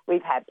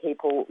 We've had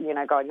people, you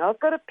know, going, I've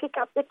got to pick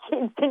up the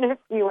kids in a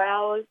few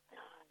hours.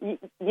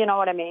 You know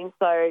what I mean?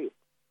 So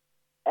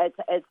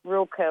it's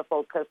real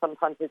careful because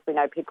sometimes, as we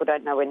know, people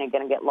don't know when they're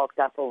going to get locked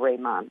up or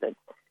remanded.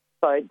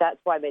 So that's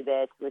why we're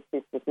there to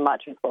assist as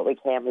much as what we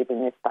can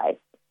within this space.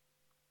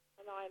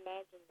 And I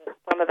imagine that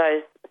some of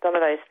those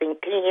things.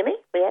 Can you hear me,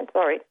 Leanne?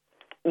 Sorry.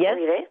 Yes. Are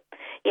you there?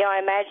 Yeah, I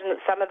imagine that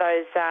some of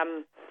those,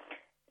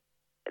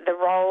 the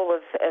role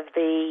of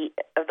the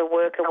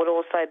worker would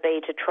also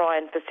be to try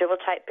and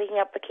facilitate picking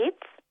up the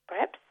kids,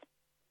 perhaps.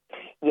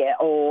 Yeah,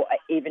 or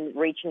even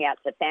reaching out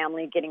to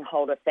family, getting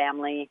hold of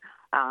family.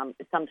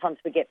 Sometimes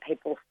we get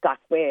people stuck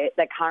where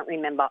they can't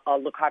remember, oh,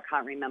 look, I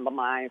can't remember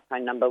my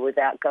phone number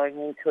without going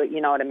into it, you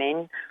know what I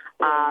mean?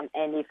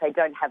 And if they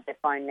don't have their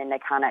phone, then they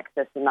can't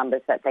access the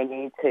numbers that they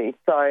need to.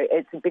 So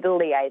it's a bit of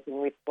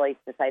liaising with police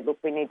to say,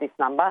 look, we need this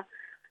number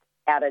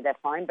out of their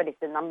phone, but if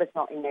the number's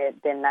not in there,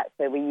 then that's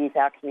where we use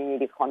our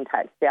community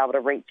contacts to be able to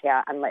reach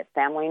out and let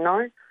family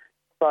know.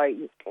 So,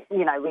 you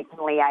know, we can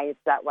liaise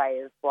that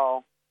way as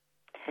well.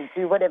 And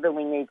do whatever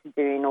we need to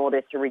do in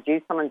order to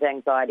reduce someone's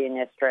anxiety and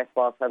their stress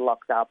whilst they're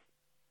locked up.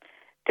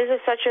 This is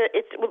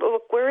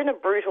look, we're in a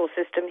brutal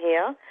system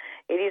here.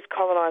 It is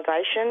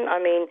colonisation. I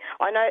mean,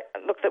 I know,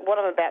 look, that what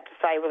I'm about to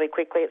say really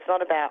quickly, it's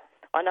not about,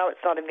 I know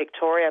it's not in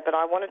Victoria, but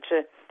I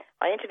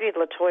interviewed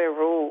Latoya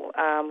Rule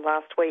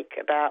last week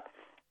about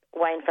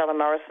Wayne Fallon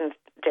Morrison's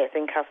death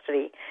in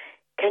custody.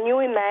 Can you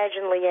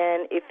imagine,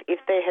 Leanne, if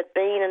there had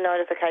been a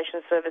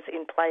notification service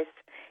in place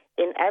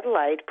in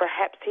Adelaide,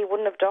 perhaps he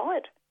wouldn't have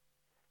died?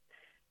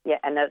 Yeah,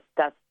 and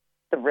that's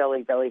the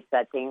really, really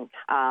sad thing.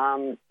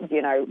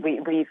 You know,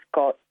 we've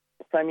got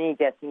so many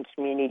deaths in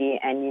community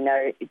and, you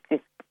know,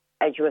 just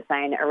as you were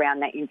saying around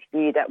that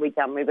interview that we've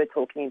done, we were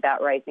talking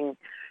about raising,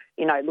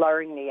 you know,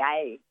 lowering the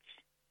age,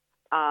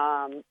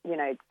 you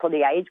know, for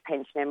the age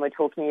pension. And we're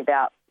talking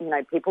about, you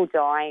know, people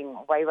dying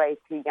way, way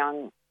too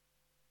young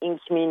in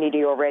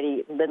community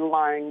already, let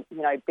alone,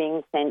 you know,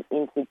 being sent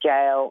into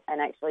jail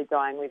and actually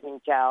dying within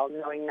jail,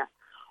 knowing that,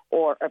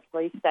 or a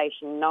police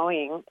station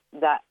knowing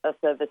that a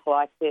service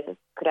like this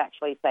could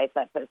actually save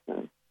that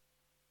person.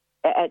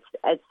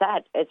 It's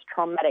sad. It's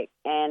traumatic.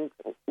 And,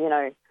 you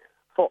know,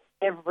 for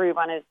every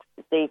one of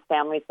these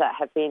families that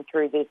have been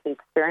through this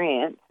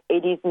experience,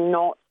 it is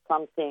not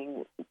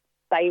something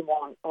they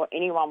want or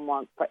anyone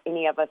wants for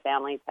any other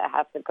family to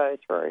have to go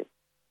through.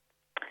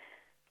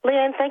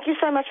 Leanne, thank you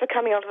so much for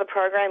coming onto the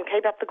program.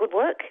 Keep up the good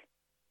work.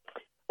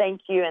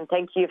 Thank you, and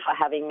thank you for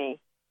having me.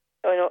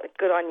 Oh,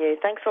 good on you.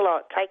 Thanks a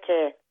lot. Take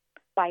care.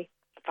 Bye.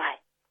 Bye.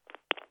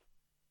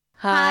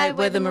 Hi,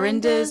 we're the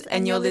Marindas,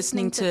 and you're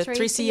listening to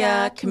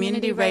 3CR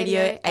Community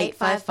Radio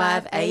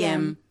 855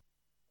 AM.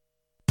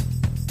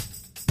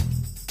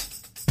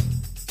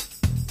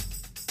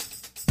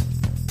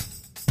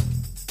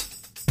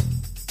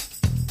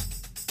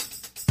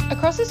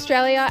 Across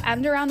Australia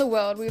and around the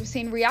world, we've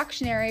seen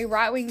reactionary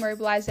right-wing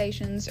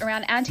mobilisations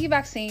around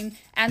anti-vaccine,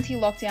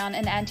 anti-lockdown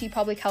and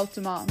anti-public health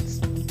demands.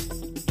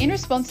 In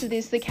response to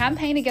this, the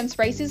Campaign Against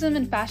Racism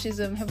and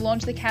Fascism have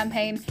launched the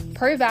campaign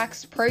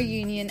Pro-Vax,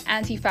 Pro-Union,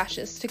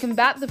 Anti-Fascist to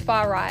combat the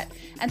far right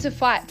and to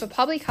fight for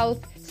public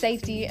health,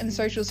 safety and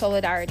social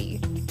solidarity.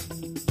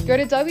 Go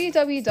to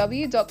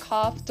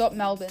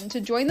www.carf.melbourne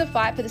to join the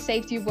fight for the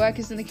safety of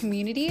workers in the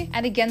community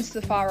and against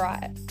the far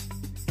right.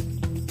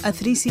 A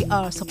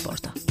 3CR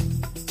supporter.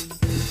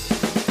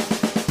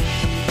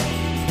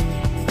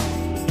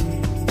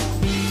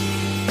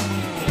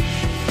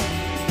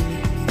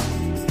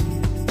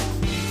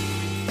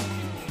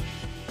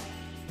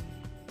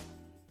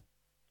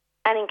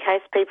 And in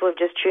case people have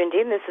just tuned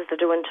in, this is the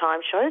Doing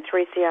Time Show,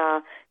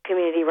 3CR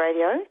Community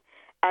Radio,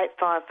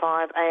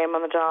 855 AM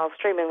on the dial,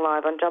 streaming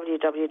live on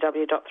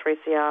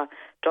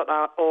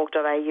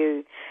www.3cr.org.au.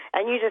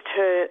 And you just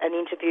heard an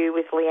interview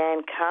with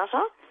Leanne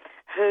Carter,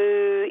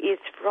 who is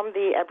from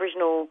the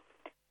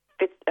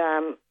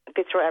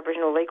Fitzroy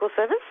Aboriginal Legal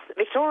Service,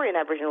 Victorian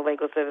Aboriginal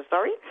Legal Service,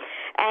 sorry.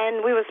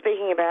 And we were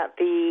speaking about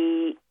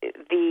the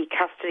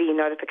custody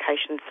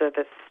notification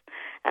service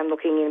and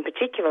looking in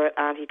particular at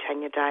Auntie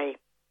Tanya Day.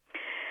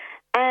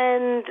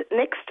 And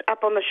next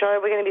up on the show,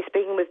 we're going to be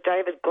speaking with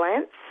David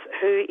Glantz,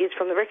 who is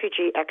from the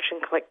Refugee Action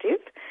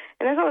Collective.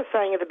 And as I was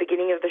saying at the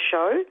beginning of the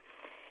show,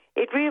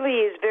 it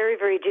really is very,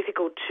 very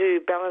difficult to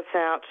balance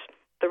out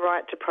the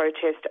right to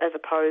protest as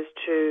opposed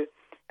to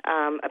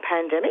a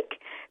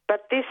pandemic.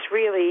 But this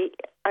really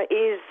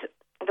is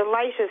the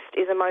latest,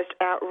 is a most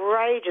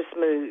outrageous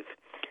move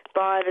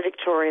by the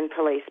Victorian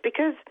Police,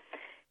 because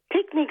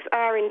picnics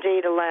are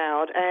indeed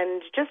allowed.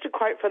 And just a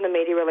quote from the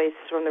media release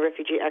from the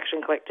Refugee Action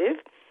Collective,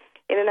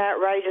 in an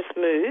outrageous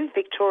move,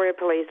 Victoria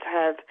Police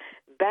have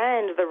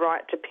banned the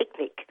right to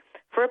picnic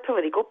for a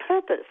political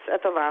purpose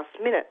at the last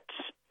minute.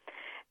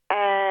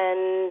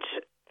 And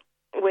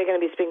we're going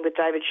to be speaking with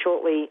David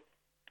shortly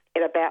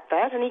about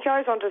that. And he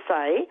goes on to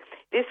say,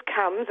 this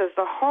comes as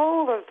the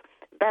whole of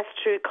Bass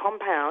 2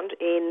 compound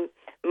in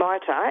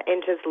Mitre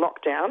enters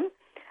lockdown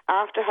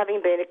after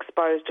having been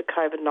exposed to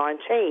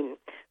COVID-19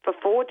 for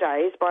 4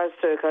 days by a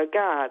Serco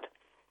guard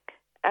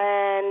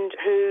and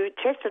who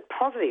tested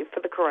positive for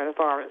the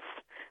coronavirus.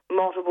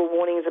 Multiple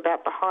warnings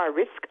about the high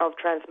risk of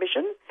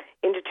transmission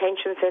in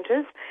detention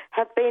centres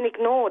have been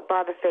ignored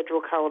by the federal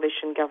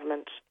coalition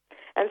government.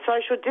 And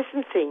social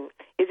distancing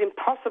is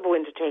impossible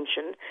in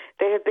detention.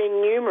 There have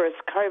been numerous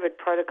COVID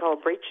protocol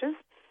breaches,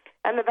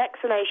 and the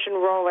vaccination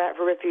rollout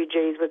for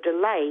refugees was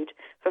delayed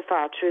for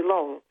far too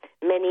long.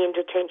 Many in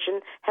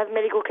detention have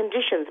medical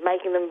conditions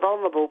making them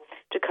vulnerable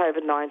to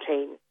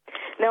COVID-19.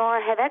 Now,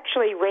 I have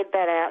actually read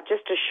that out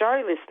just to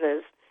show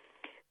listeners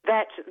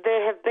that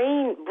there have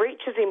been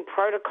breaches in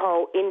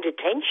protocol in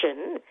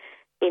detention,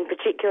 in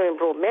particular in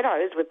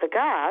Broadmeadows with the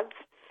guards,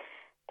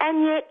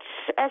 and yet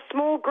a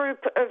small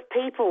group of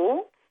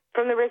people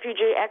from the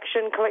Refugee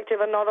Action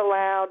Collective are not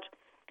allowed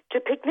to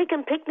picnic,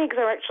 and picnics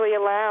are actually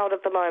allowed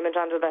at the moment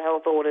under the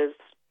health orders.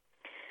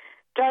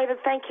 David,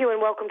 thank you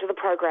and welcome to the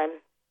program.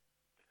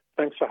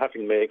 Thanks for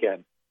having me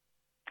again.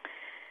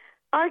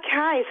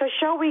 Okay, so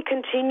shall we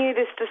continue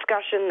this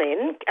discussion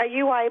then? Are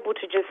you able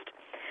to just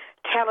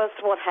tell us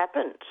what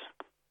happened?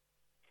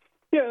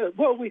 Yeah,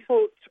 well, we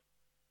thought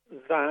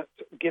that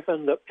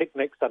given that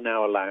picnics are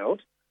now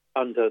allowed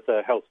under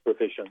the health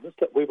provisions,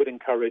 that we would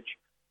encourage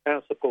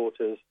our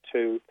supporters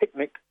to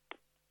picnic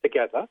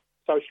together,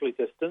 socially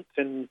distanced,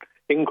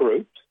 in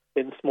groups,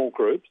 in small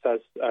groups, as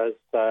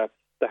the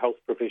health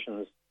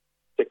provisions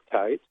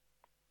dictate.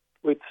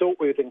 We thought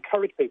we would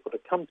encourage people to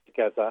come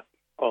together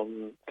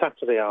on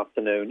Saturday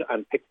afternoon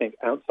and picnic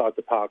outside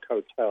the Park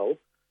Hotel,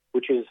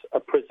 which is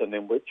a prison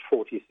in which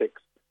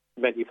 46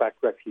 Medivac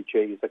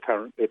refugees are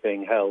currently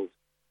being held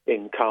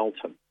in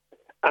Carlton.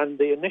 And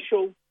the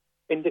initial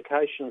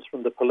indications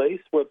from the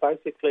police were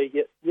basically,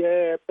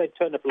 yeah, they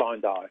turn a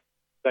blind eye.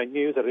 They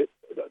knew that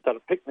a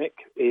picnic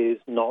is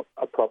not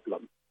a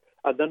problem.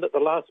 And then at the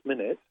last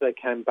minute, they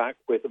came back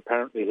with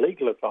apparently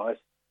legal advice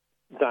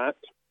that,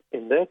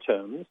 in their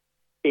terms,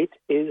 it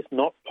is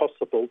not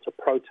possible to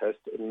protest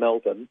in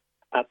Melbourne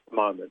at the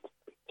moment.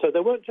 So they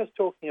weren't just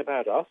talking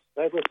about us.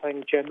 They were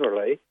saying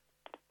generally,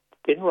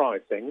 in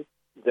writing,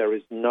 there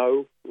is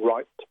no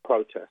right to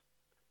protest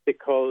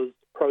because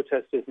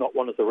protest is not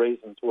one of the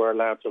reasons we're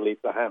allowed to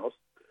leave the house,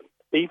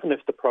 even if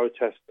the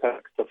protest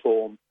takes the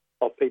form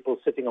of people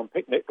sitting on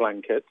picnic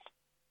blankets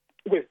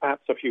with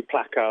perhaps a few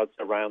placards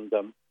around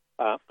them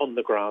on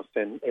the grass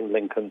in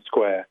Lincoln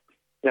Square.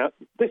 Now,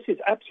 this is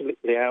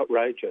absolutely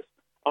outrageous.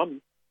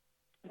 I'm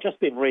just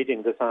been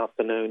reading this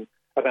afternoon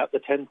about the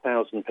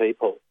 10,000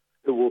 people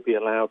who will be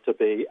allowed to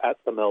be at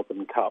the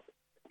Melbourne Cup.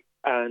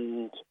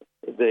 And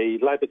the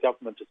Labor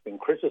government has been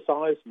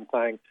criticised and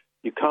saying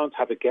you can't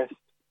have a guest,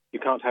 you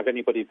can't have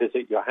anybody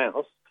visit your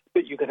house,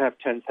 but you can have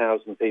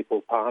 10,000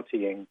 people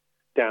partying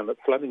down at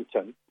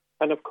Flemington.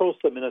 And of course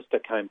the minister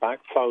came back,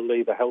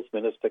 Foley, the health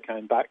minister,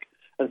 came back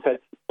and said,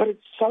 but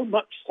it's so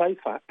much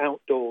safer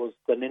outdoors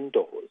than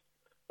indoors.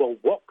 Well,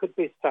 what could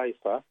be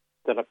safer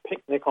than a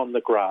picnic on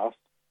the grass,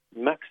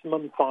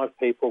 maximum 5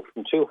 people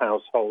from 2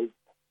 households,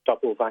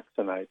 double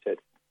vaccinated?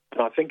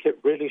 And I think it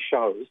really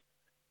shows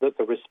that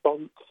the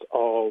response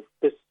of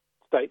this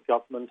state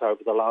government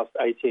over the last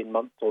 18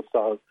 months or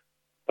so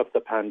of the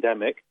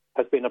pandemic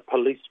has been a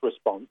police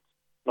response,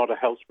 not a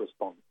health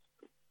response.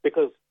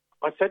 Because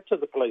I said to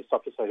the police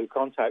officer who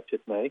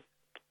contacted me,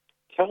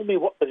 tell me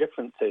what the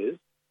difference is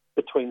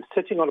between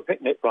sitting on a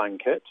picnic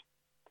blanket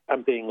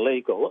and being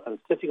legal and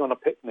sitting on a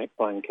picnic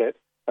blanket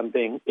and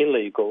being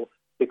illegal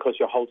because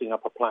you're holding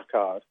up a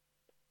placard.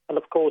 And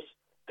of course,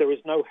 there is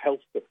no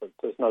health difference.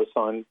 There's no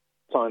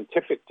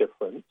scientific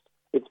difference.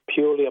 It's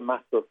purely a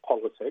matter of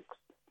politics,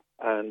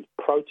 and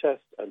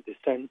protest and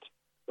dissent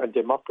and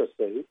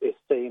democracy is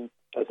seen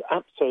as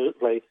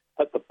absolutely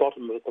at the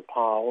bottom of the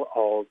pile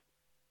of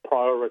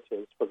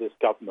priorities for this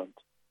government.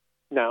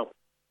 Now,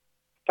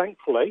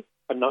 thankfully,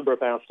 a number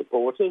of our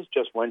supporters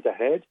just went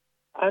ahead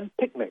and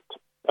picnicked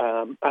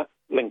at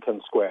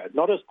Lincoln Square,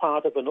 not as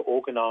part of an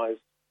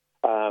organised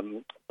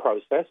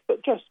process,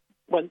 but just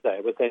went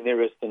there with their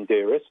nearest and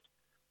dearest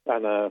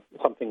and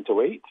something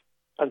to eat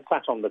and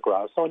sat on the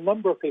grass. So a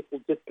number of people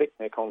did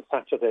picnic on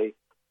Saturday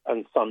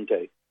and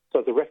Sunday.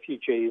 So the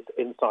refugees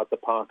inside the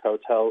Park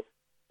Hotel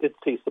did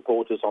see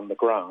supporters on the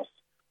grass.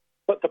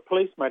 But the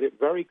police made it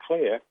very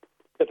clear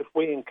that if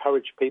we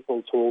encourage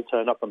people to all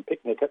turn up and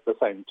picnic at the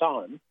same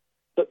time,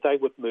 that they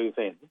would move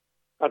in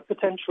and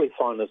potentially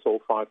fine us all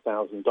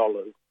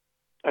 $5,000.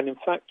 And in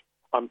fact,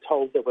 I'm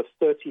told there were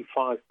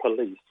 35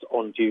 police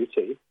on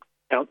duty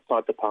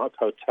outside the Park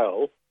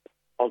Hotel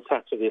on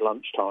Saturday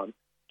lunchtime,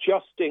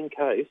 just in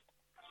case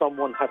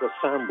someone had a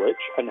sandwich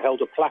and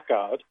held a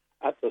placard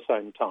at the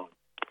same time.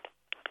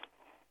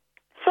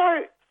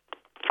 So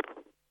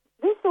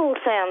this all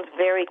sounds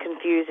very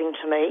confusing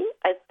to me.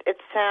 It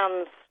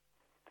sounds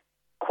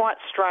quite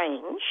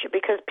strange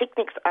because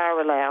picnics are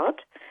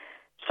allowed.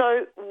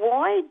 So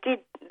why did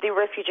the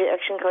Refugee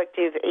Action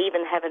Collective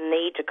even have a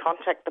need to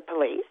contact the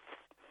police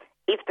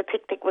if the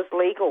picnic was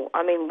legal?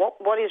 I mean,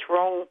 what is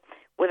wrong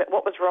with it?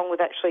 What was wrong with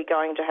actually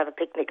going to have a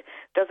picnic?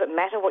 Does it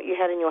matter what you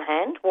had in your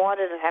hand? Why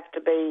did it have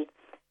to be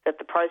that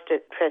the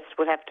protest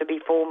would have to be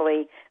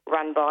formally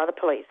run by the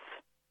police?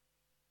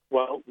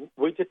 Well,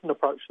 we didn't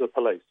approach the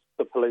police.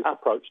 The police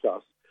approached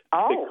us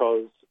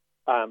because,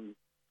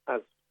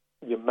 as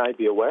you may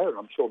be aware, and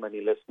I'm sure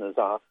many listeners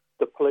are,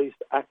 the police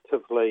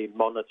actively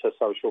monitor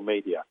social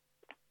media.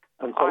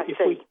 And so if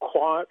we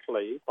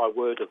quietly, by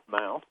word of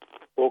mouth,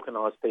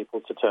 organise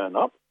people to turn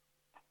up,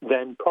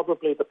 then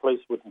probably the police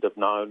wouldn't have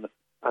known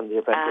and the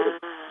event would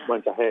have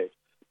went ahead.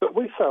 But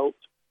we felt,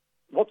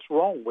 what's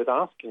wrong with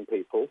asking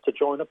people to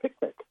join a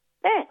picnic?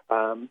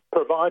 Yeah.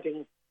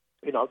 Providing,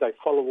 they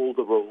follow all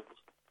the rules,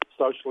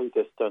 socially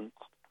distanced,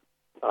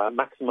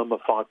 maximum of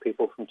 5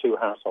 people from 2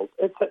 households,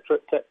 etc.,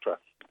 etc.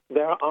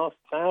 There are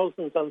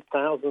thousands and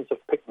thousands of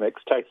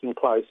picnics taking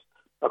place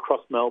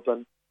across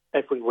Melbourne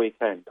every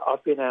weekend.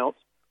 I've been out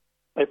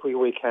every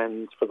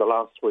weekend for the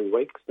last 3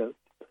 weeks since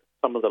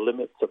some of the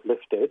limits have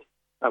lifted,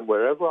 and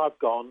wherever I've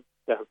gone,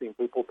 there have been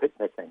people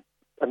picnicking.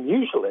 And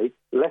usually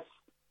less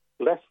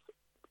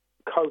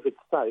COVID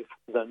safe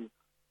than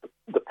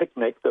the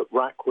picnic that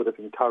RAC would have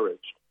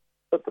encouraged.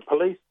 But the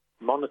police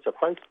monitor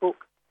Facebook.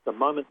 The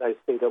moment they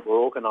see that we're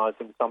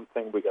organising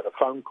something, we get a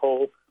phone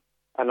call.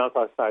 And as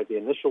I say, the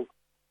initial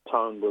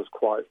tone was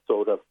quite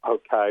sort of,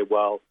 okay,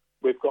 well,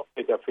 we've got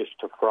bigger fish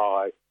to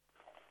fry,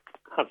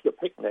 have the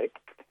picnic.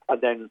 And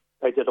then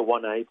they did a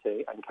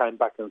 180 and came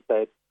back and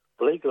said,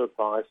 legal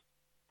advice,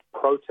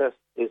 protest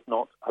is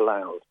not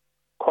allowed,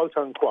 quote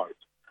unquote.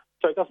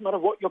 So it doesn't matter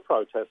what you're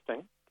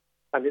protesting,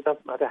 and it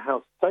doesn't matter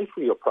how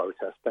safely you're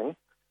protesting.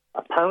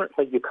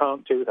 Apparently you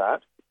can't do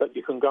that, but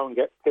you can go and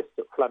get pissed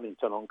at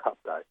Flemington on Cup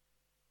Day.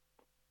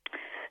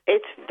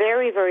 It's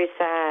very, very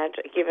sad,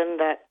 given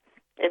that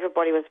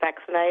everybody was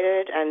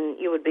vaccinated and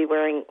you would be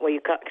wearing, well, you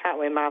can't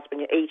wear masks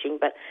when you're eating,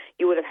 but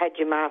you would have had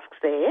your masks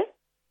there.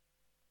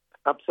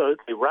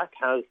 Absolutely. RAC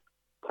has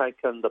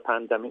taken the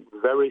pandemic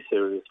very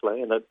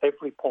seriously, and at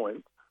every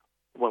point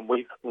when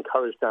we've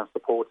encouraged our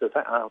supporters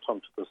out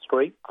onto the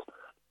streets,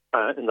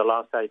 in the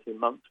last 18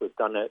 months, we've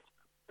done it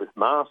with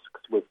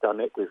masks, we've done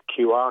it with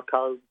QR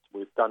codes,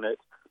 we've done it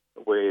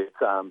with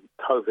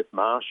COVID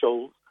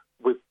marshals,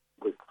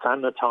 with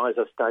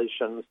sanitizer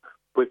stations.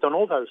 We've done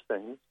all those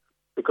things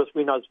because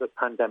we know the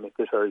pandemic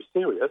is very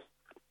serious,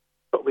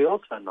 but we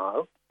also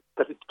know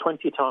that it's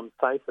 20 times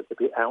safer to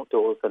be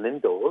outdoors than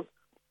indoors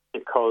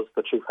because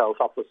the Chief Health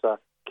Officer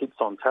keeps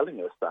on telling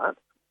us that,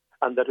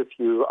 and that if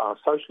you are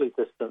socially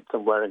distanced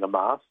and wearing a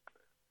mask,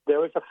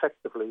 there is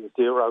effectively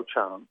zero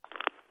chance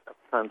of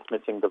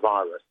transmitting the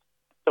virus.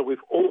 So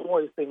we've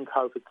always been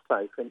COVID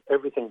safe in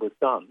everything we've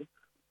done,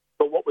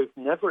 but what we've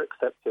never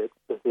accepted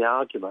is the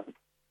argument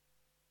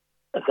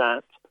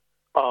that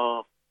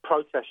our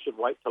protests should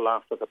wait till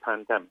after the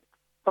pandemic.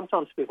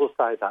 Sometimes people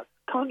say that.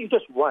 Can't you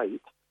just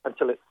wait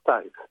until it's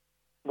safe?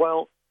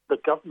 Well, the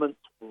government's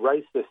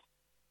racist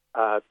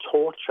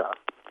torture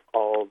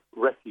of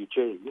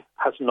refugees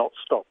has not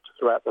stopped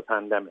throughout the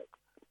pandemic.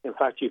 In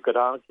fact, you could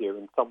argue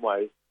in some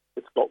ways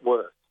it's got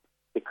worse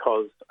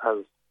because, as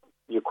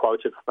you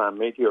quoted from our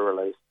media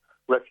release,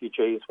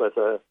 refugees,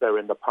 whether they're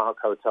in the Park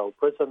Hotel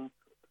prison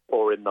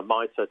or in the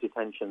MITA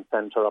detention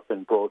centre up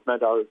in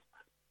Broadmeadows,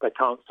 they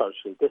can't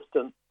socially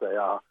distance. They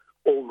are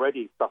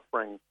already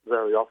suffering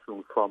very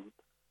often from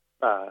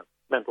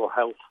mental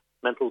health,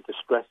 mental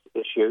distress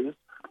issues.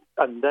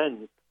 And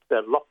then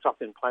they're locked up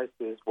in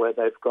places where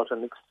they've got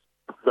a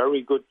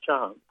very good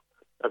chance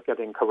of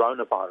getting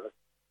coronavirus.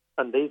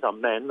 And these are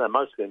men, they're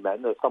mostly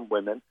men, there's some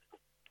women,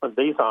 and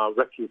these are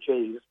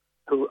refugees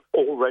who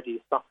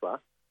already suffer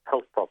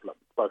health problems,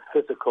 both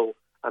physical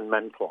and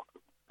mental.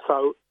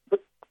 So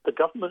the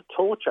government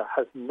torture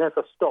has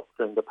never stopped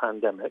during the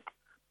pandemic.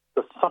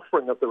 The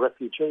suffering of the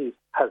refugees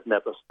has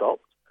never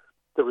stopped.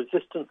 The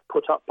resistance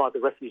put up by the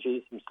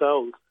refugees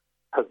themselves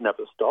has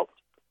never stopped.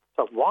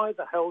 So why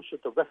the hell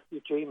should the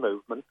refugee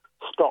movement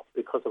stop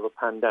because of a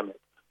pandemic?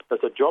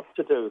 There's a job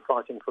to do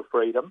fighting for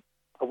freedom,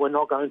 and we're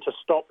not going to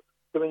stop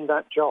doing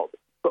that job.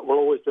 But we'll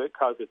always do it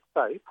COVID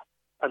safe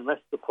unless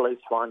the police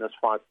fine us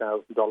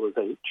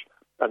 $5,000 each.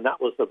 And that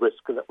was the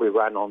risk that we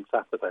ran on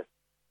Saturday.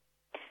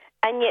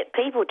 And yet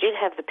people did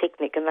have the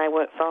picnic and they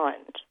weren't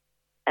fined.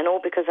 And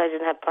all because they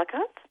didn't have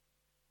placards?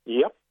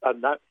 Yep,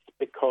 and that's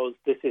because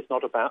this is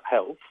not about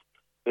health.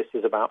 This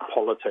is about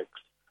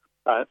politics.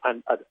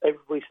 And at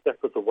every step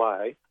of the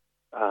way,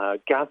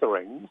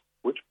 gatherings,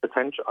 which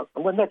potentially,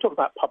 and when they talk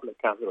about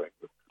public gatherings,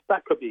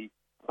 that could be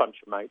a bunch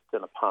of mates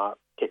in a park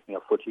kicking a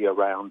footy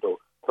around or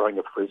throwing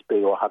a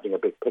frisbee or having a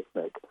big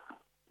picnic.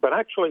 But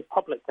actually,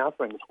 public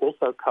gatherings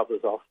also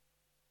covers off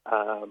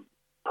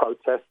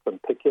protests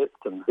and pickets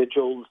and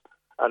vigils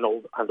and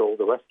all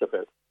the rest of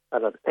it.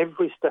 And at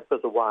every step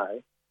of the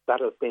way, that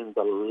has been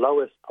the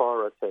lowest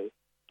priority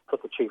for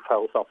the Chief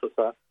Health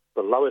Officer,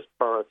 the lowest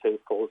priority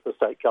for the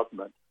state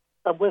government.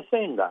 And we're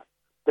seeing that.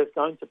 There's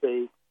going to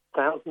be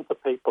thousands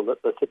of people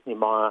at the Sydney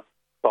Myer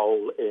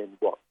Bowl in,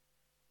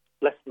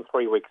 less than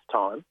 3 weeks'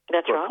 time for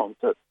a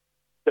concert.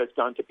 There's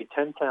going to be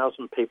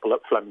 10,000 people at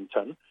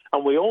Flemington,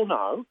 and we all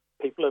know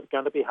people are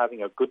going to be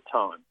having a good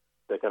time.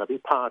 They're going to be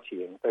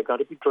partying. They're going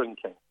to be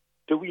drinking.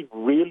 Do we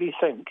really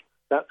think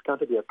that's going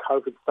to be a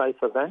COVID-safe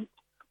event?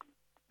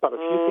 But if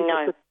you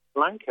think it's a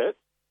blanket,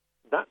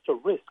 that's a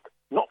risk,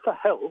 not for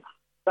health.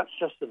 That's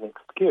just an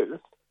excuse.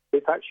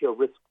 It's actually a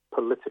risk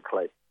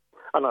politically.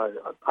 And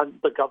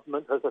the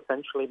government has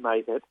essentially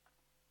made it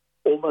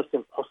almost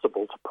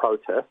impossible to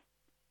protest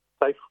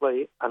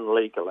safely and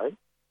legally.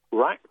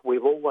 RAC,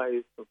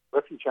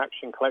 Refugee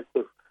Action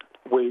Collective,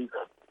 we've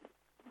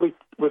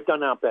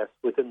done our best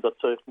within the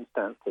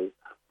circumstances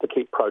to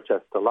keep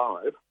protests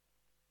alive.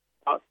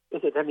 But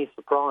is it any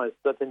surprise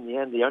that in the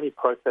end the only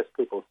protests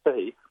people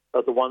see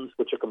are the ones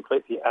which are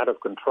completely out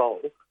of control,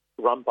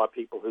 run by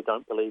people who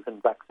don't believe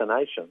in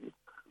vaccinations?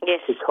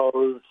 Yes.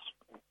 Because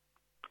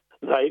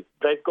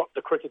they've got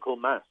the critical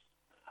mass.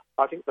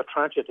 I think the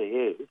tragedy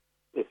is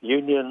if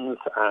unions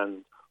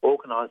and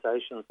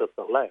organisations of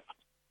the left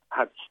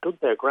had stood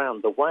their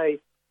ground the way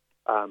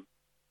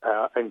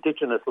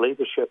Indigenous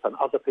leadership and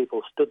other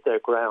people stood their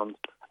ground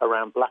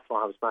around Black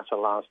Lives Matter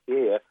last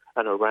year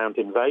and around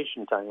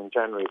Invasion Day in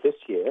January this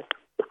year,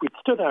 if we'd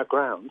stood our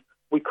ground,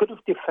 we could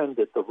have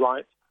defended the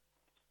right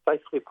to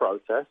safely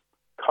protest,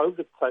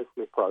 COVID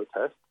safely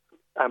protest,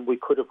 and we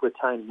could have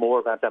retained more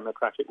of our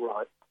democratic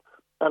rights.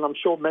 And I'm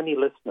sure many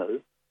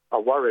listeners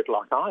are worried,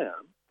 like I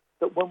am,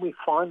 that when we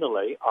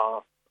finally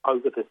are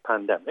over this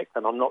pandemic,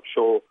 and I'm not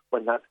sure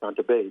when that's going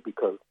to be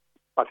because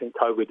I think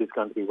COVID is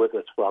going to be with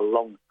us for a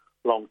long,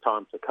 long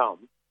time to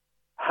come,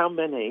 how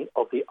many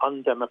of the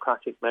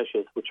undemocratic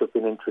measures which have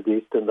been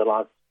introduced in the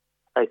last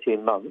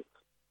 18 months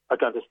are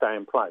going to stay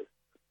in place?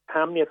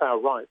 How many of our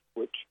rights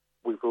which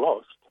we've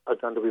lost are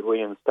going to be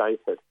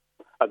reinstated?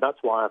 And that's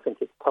why I think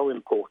it's so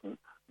important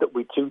that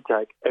we do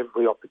take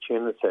every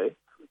opportunity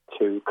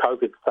to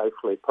COVID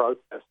safely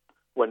protest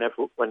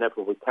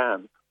whenever we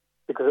can.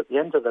 Because at the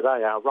end of the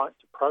day, our right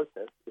to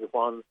protest is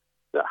one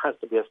that has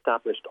to be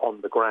established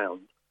on the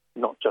ground,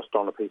 not just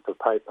on a piece of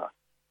paper.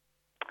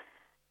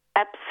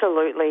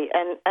 Absolutely.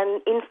 And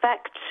in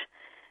fact,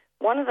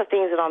 one of the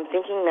things that I'm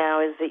thinking now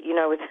is that,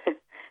 with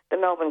the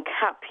Melbourne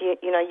Cup, you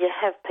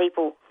have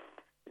people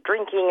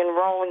drinking and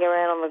rolling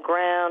around on the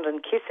ground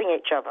and kissing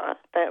each other.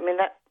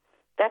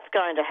 That's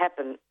going to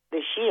happen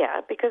this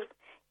year because,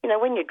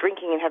 when you're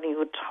drinking and having a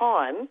good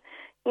time,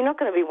 you're not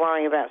going to be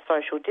worrying about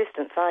social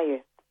distance, are you?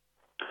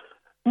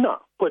 No,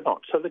 we're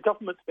not. So the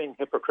government's being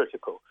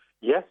hypocritical.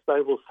 Yes,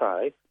 they will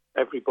say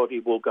everybody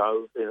will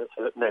go in a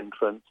certain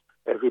entrance,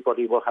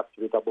 everybody will have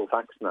to be double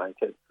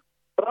vaccinated.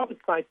 But I would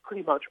say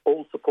pretty much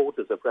all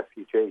supporters of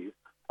refugees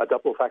are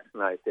double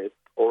vaccinated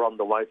or on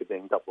the way to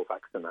being double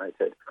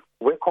vaccinated.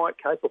 We're quite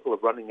capable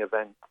of running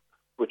events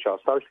which are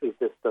socially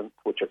distanced,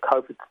 which are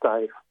COVID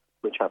safe,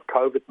 which have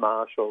COVID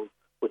marshals,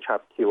 which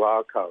have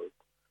QR codes.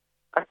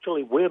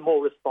 Actually, we're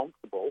more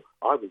responsible,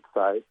 I would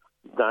say,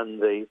 than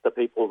the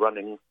people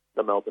running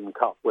the Melbourne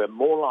Cup. We're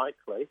more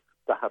likely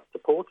to have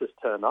supporters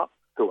turn up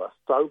who are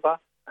sober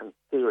and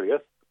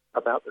serious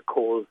about the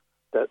cause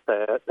that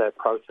they're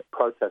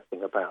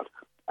protesting about.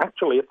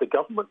 Actually, if the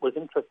government was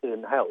interested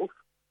in health,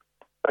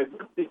 they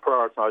wouldn't be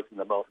prioritising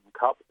the Melbourne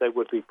Cup. They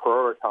would be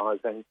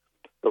prioritising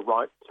the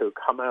right to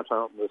come out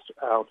on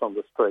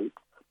the streets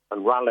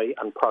and rally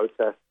and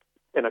protest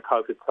in a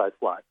COVID-safe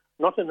way.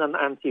 Not in an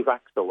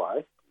anti-vaxxer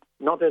way,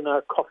 not in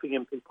a coughing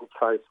in people's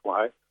face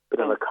way, but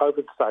in a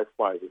COVID-safe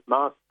way with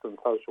masks and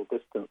social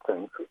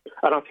distancing.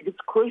 And I think it's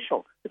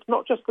crucial. It's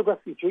not just the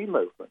refugee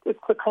movement, it's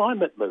the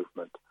climate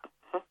movement.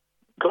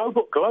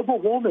 Global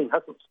warming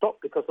hasn't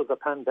stopped because of the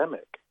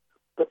pandemic.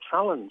 The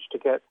challenge to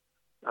get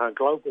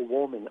global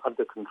warming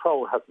under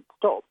control hasn't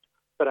stopped,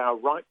 but our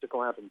right to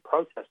go out and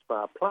protest for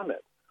our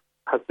planet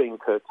has been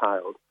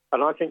curtailed.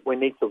 And I think we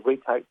need to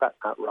retake back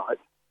that right.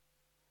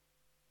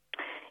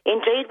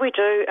 Indeed we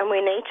do, and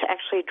we need to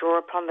actually draw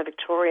upon the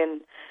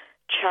Victorian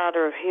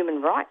Charter of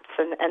Human Rights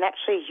and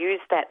actually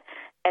use that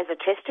as a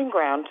testing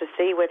ground to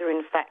see whether,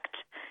 in fact,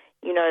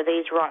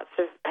 these rights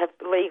have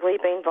legally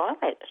been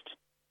violated.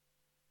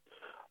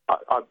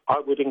 I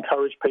would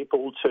encourage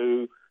people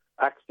to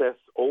access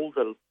all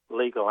the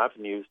legal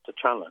avenues to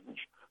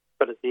challenge,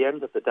 but at the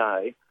end of the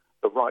day,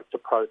 the right to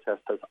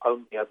protest has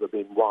only ever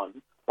been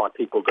won by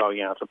people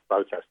going out and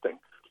protesting.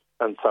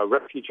 And so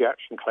Refugee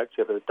Action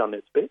Collective has done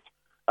its bit,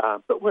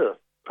 but we're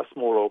a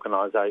small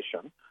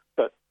organisation.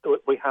 But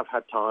we have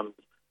had times,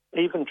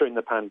 even during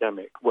the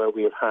pandemic, where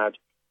we have had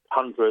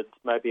hundreds,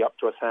 maybe up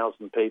to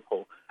 1,000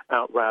 people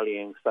out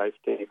rallying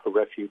safety for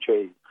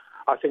refugees.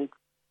 I think,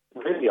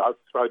 really, I'd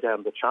throw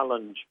down the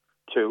challenge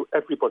to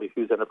everybody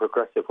who's in a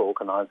progressive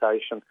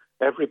organisation,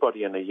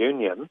 everybody in a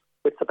union.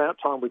 It's about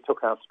time we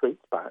took our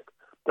streets back.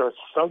 There are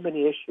so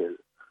many issues.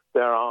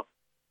 There's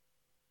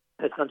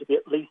going to be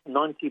at least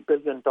 $90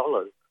 billion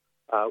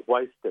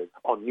wasted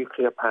on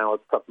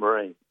nuclear-powered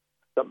submarines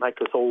that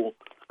make us all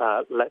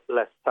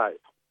less safe.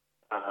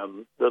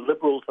 The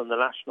Liberals and the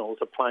Nationals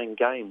are playing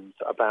games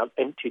about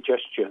empty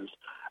gestures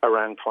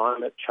around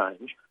climate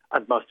change,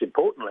 and most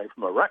importantly,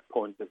 from a RAC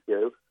point of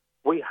view,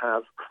 we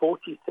have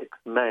 46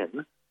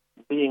 men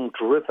being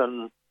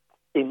driven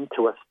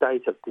into a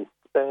state of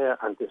despair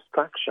and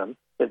distraction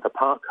in the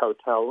Park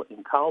Hotel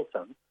in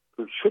Carlton,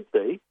 who should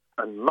be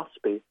and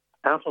must be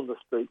out on the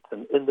streets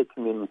and in the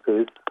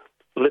communities,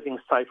 living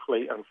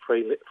safely and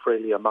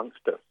freely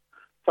amongst us.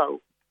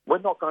 So we're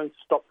not going to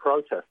stop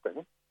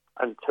protesting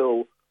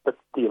until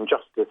the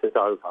injustice is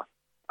over,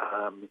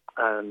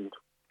 and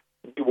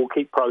we will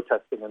keep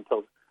protesting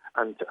until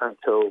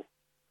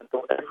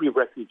every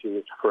refugee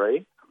is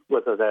free,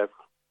 whether they're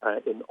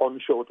in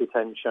onshore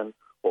detention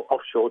or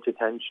offshore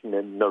detention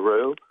in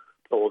Nauru,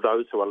 or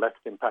those who are left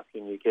in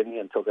Papua New Guinea,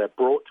 until they're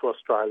brought to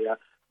Australia,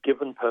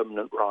 given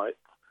permanent rights,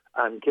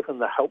 and given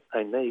the help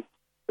they need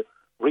to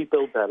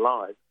rebuild their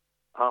lives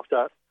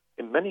after,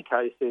 in many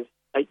cases,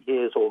 8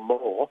 years or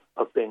more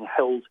of being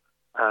held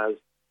as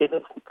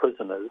innocent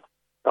prisoners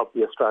of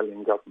the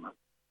Australian government.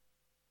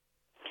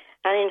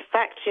 And in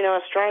fact,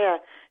 Australia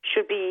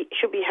should be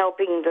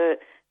helping the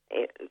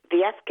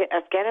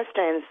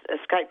Afghanistan's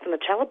escape from the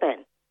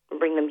Taliban and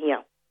bring them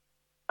here.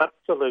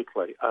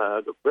 Absolutely.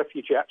 The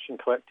Refugee Action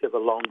Collective,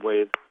 along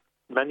with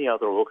many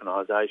other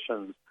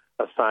organisations,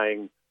 are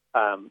saying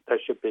there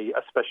should be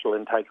a special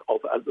intake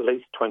of at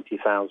least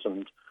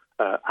 20,000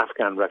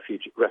 Afghan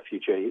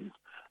refugees.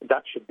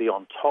 That should be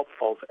on top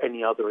of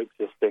any other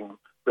existing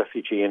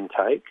refugee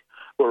intake.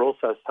 We're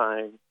also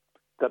saying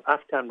that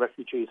Afghan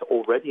refugees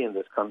already in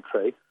this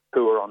country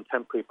who are on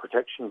temporary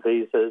protection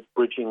visas,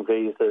 bridging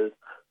visas,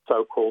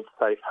 so-called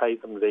safe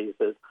haven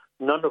visas,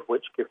 none of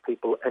which give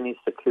people any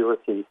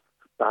security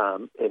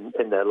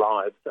in their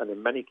lives, and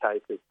in many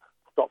cases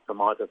stop them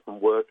either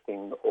from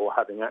working or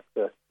having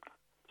access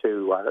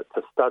to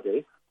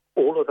study.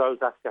 All of those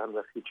Afghan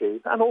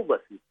refugees, and all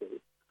refugees,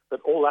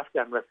 but all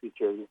Afghan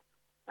refugees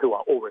who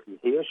are already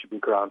here should be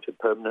granted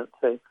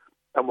permanency.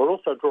 And we're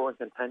also drawing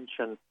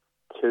attention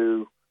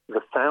to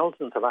the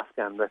thousands of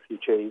Afghan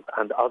refugees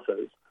and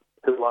others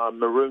who are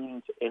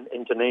marooned in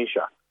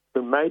Indonesia,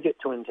 who made it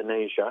to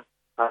Indonesia,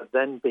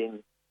 then been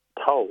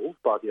told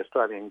by the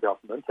Australian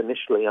government,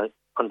 initially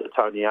under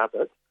Tony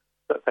Abbott,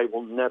 that they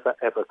will never,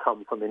 ever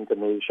come from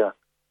Indonesia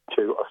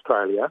to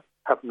Australia,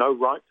 have no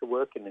right to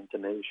work in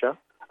Indonesia,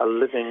 are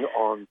living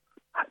on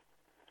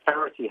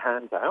charity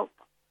handouts,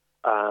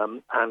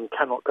 and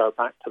cannot go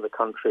back to the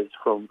countries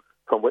from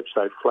which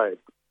they fled.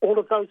 All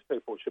of those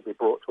people should be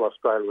brought to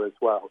Australia as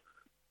well.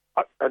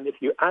 And if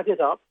you added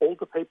up all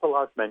the people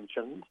I've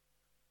mentioned,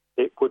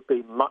 it would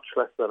be much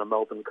less than a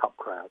Melbourne Cup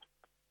crowd.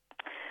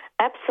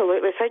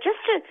 Absolutely. So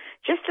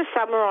just to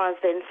summarise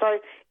then, so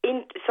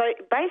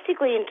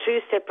basically in two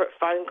separate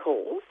phone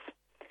calls,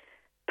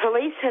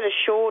 police had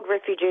assured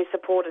refugee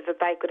supporters that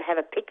they could have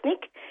a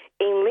picnic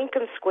in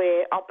Lincoln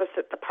Square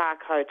opposite the Park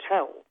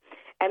Hotel.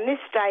 And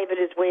this,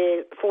 David, is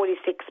where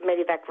 46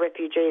 Medevac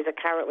refugees are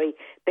currently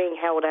being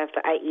held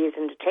after 8 years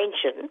in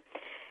detention.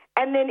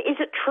 And then is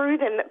it true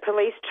then that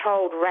police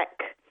told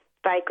RAC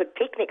they could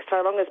picnic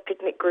so long as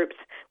picnic groups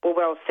were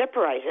well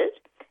separated?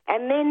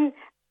 And then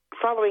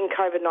following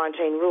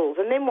COVID-19 rules,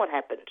 and then what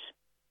happened?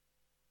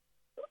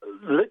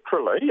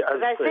 Literally.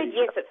 They said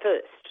yes at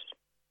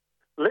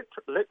first.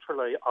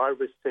 Literally, I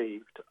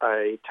received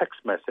a text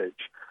message,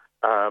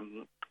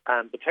 and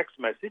the text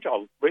message,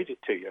 I'll read it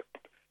to you.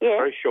 Yeah.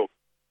 Very short.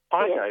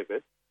 Hi,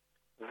 David.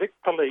 Vic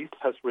Police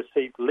has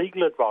received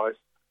legal advice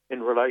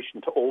in relation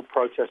to all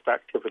protest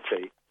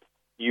activity.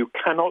 You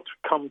cannot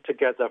come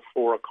together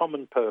for a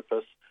common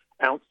purpose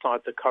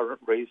outside the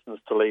current reasons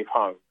to leave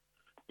home.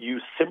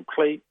 You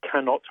simply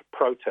cannot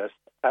protest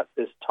at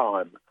this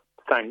time.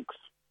 Thanks,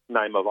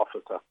 name of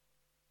officer.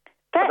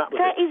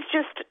 That is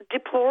just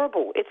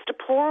deplorable. It's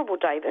deplorable,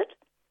 David,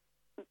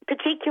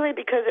 particularly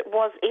because it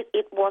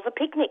was a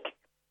picnic.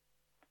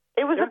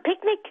 It was a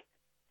picnic.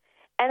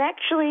 And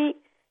actually,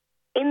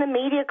 in the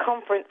media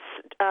conference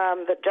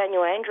that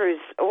Daniel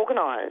Andrews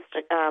organised,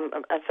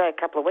 I'd say a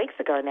couple of weeks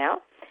ago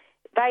now,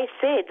 they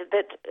said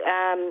that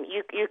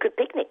you could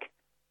picnic.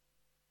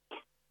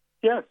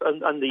 Yes,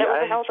 and the that was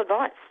the health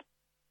advice.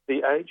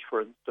 The Age,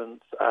 for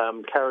instance,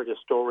 carried a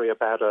story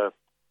about a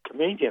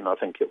comedian, I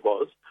think it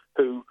was,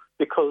 who,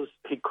 because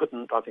he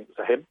couldn't, I think it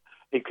was him,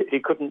 he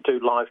couldn't do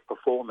live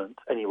performance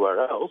anywhere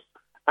else,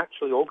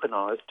 actually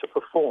organised to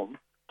perform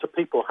to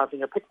people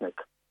having a picnic.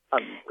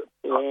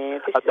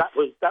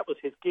 That was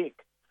his gig.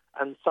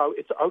 And so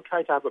it's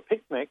okay to have a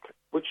picnic,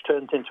 which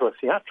turns into a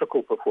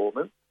theatrical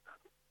performance.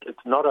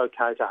 It's not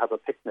okay to have a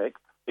picnic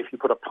if you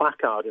put a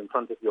placard in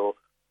front of your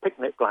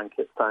picnic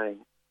blanket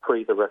saying,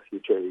 "Free the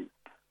refugees."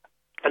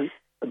 And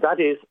that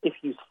is if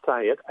you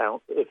say it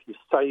out, if you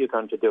say you're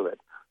going to do it.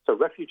 So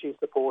refugee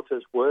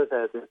supporters were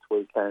there this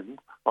weekend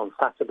on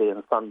Saturday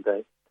and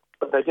Sunday,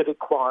 but they did it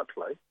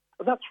quietly.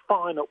 And that's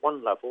fine at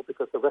one level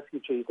because the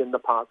refugees in the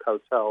Park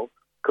Hotel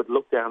could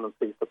look down and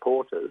see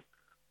supporters.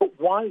 But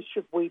why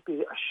should we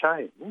be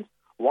ashamed?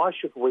 Why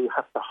should we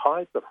have to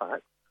hide the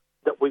fact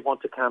that we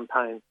want to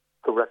campaign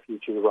for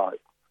refugee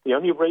rights? The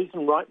only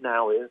reason right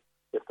now is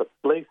if the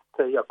police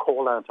see a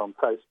call out on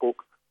Facebook,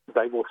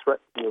 they will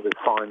threaten you with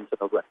fines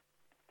and arrests.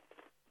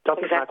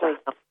 Doesn't matter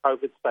how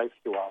COVID safe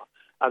you are.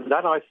 And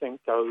that, I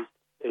think,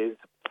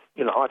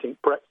 I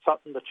think Brett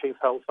Sutton, the Chief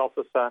Health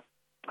Officer,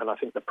 and I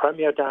think the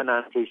Premier, Dan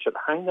Andrews, should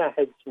hang their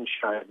heads in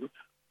shame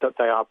that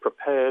they are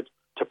prepared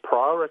to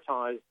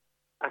prioritise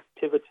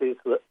activities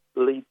that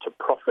lead to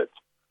profit,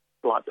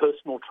 like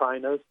personal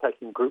trainers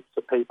taking groups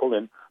of people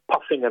in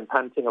puffing and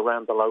panting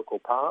around the local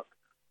park.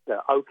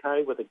 They're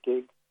okay with a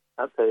gig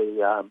at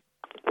the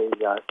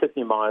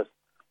Sydney Myers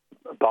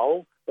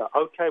Bowl. They're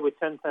okay with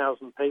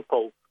 10,000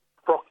 people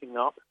frocking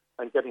up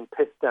and getting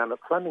pissed down at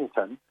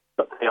Flemington,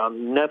 but they are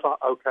never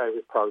okay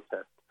with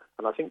protest.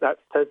 And I think that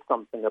says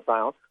something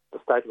about the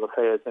state of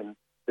affairs in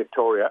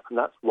Victoria, and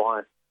that's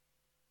why,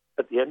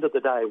 at the end of the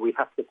day, we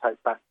have to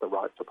take back the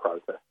right to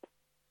protest.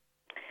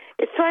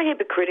 It's so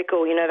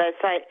hypocritical, they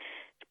say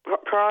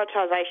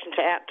prioritisation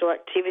to outdoor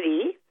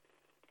activity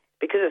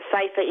because it's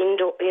safer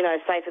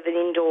than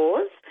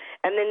indoors,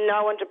 and then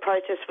no one to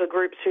protest for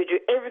groups who do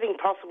everything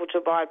possible to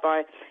abide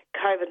by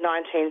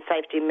COVID-19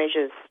 safety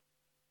measures.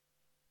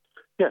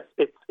 Yes,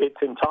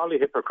 it's entirely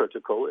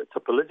hypocritical. It's a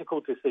political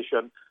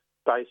decision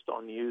based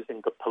on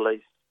using the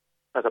police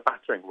as a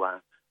battering ram.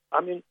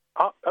 I mean,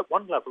 at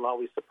one level, are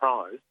we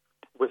surprised?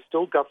 We're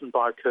still governed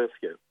by a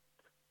curfew.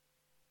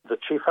 The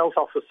Chief Health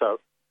Officer,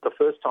 the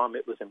first time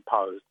it was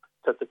imposed,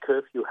 said the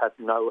curfew had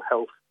no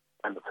health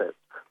benefits.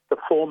 The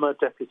former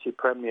Deputy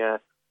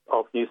Premier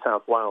of New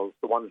South Wales,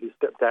 the one who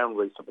stepped down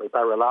recently,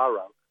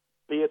 Barilaro,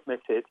 he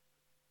admitted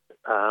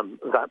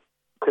that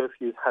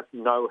curfews had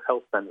no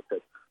health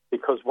benefits,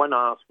 because when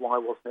asked why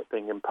wasn't it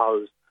being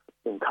imposed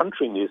in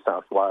country New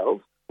South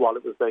Wales while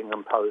it was being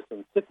imposed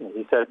in Sydney,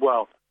 he said,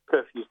 well,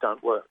 curfews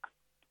don't work.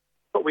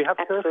 But we have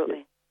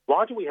curfews.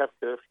 Why do we have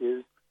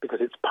curfews? Because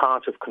it's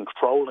part of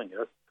controlling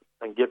us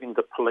and giving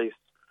the police,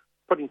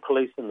 putting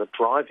police in the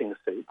driving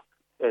seat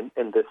in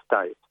this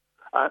state.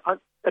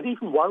 It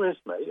even worries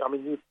me. I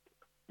mean,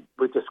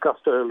 we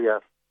discussed earlier,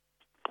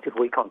 did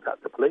we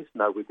contact the police?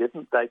 No, we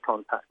didn't. They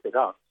contacted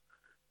us.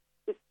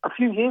 A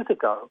few years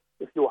ago,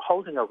 if you were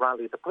holding a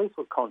rally, the police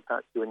would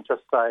contact you and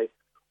just say,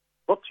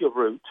 what's your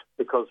route?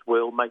 Because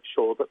we'll make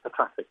sure that the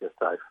traffic is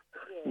safe.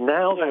 Yeah.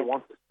 Now they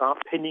want to start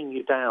pinning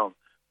you down.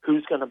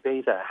 Who's going to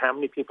be there? How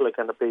many people are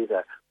going to be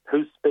there?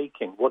 Who's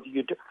speaking? What do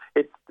you do?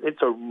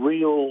 It's a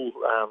real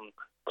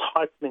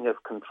tightening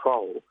of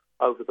control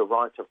over the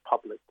right of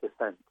public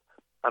dissent.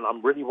 And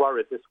I'm really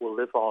worried this will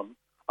live on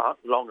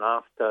long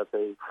after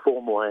the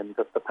formal end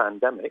of the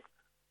pandemic,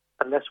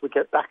 unless we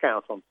get back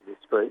out onto the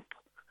streets.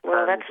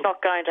 Well, that's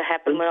not going to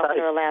happen. We're not going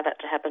to allow that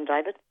to happen,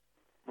 David.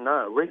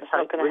 No, it's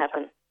not going to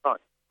happen. Right.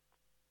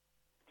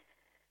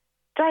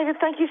 David,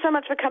 thank you so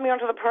much for coming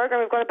onto the program.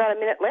 We've got about a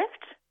minute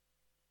left.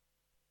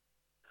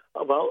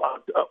 Well,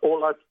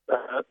 all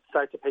I'd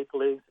say to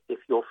people is, if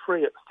you're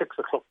free at 6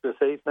 o'clock this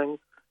evening,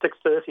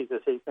 6:30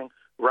 this evening,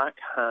 RAC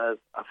has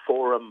a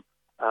forum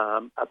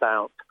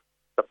about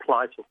the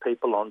plight of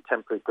people on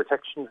temporary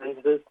protection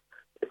visas.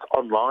 It's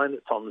online,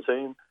 it's on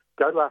Zoom.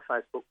 Go to our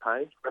Facebook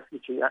page,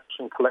 Refugee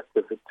Action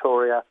Collective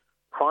Victoria,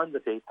 find the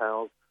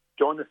details,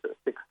 join us at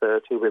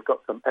 6:30. We've got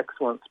some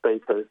excellent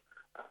speakers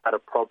at a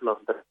problem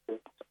that is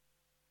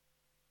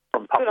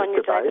from public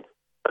debate.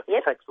 It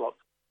affects lots.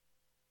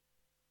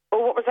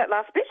 Well, what was that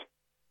last bit?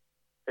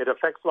 It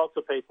affects lots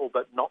of people,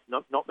 but not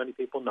many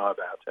people know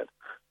about it.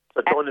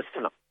 So join us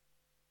tonight.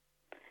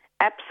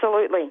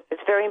 Absolutely.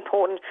 It's very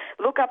important.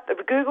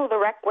 Google the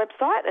RAC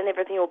website and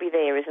everything will be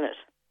there, isn't it?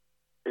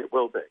 It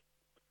will be.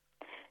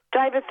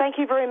 David, thank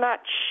you very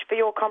much for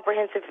your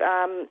comprehensive,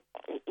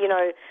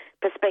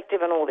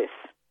 perspective on all this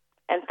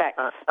and facts.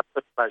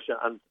 Absolute pleasure,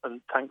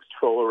 and thanks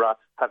for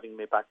having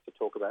me back to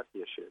talk about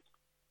the issues.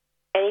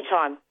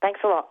 Anytime.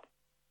 Thanks a lot.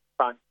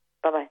 Bye.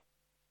 Bye-bye.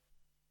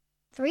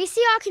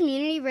 3CR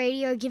Community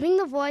Radio, giving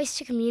the voice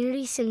to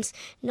community since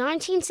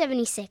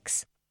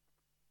 1976.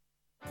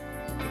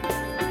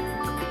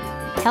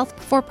 Health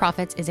Before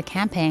Profits is a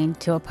campaign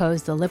to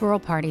oppose the Liberal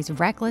Party's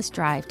reckless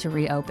drive to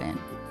reopen,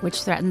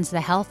 which threatens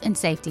the health and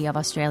safety of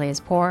Australia's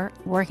poor,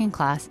 working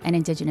class and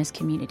Indigenous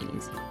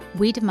communities.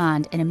 We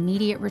demand an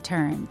immediate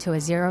return to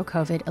a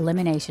zero-COVID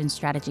elimination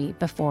strategy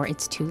before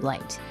it's too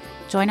late.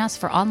 Join us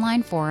for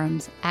online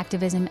forums,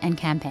 activism and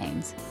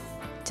campaigns.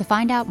 To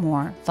find out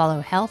more, follow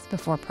Health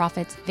Before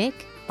Profits Vic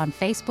on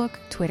Facebook,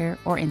 Twitter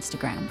or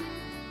Instagram.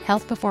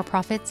 Health Before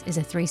Profits is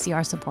a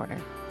 3CR supporter.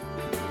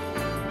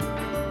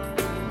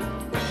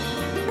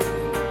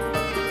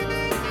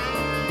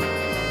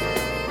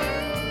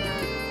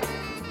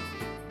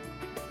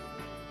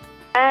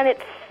 And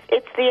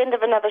it's the end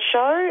of another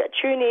show.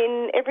 Tune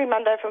in every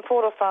Monday from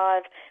 4 to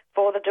 5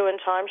 for the Doing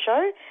Time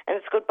show. And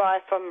it's goodbye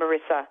from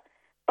Marissa.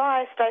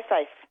 Bye. Stay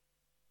safe.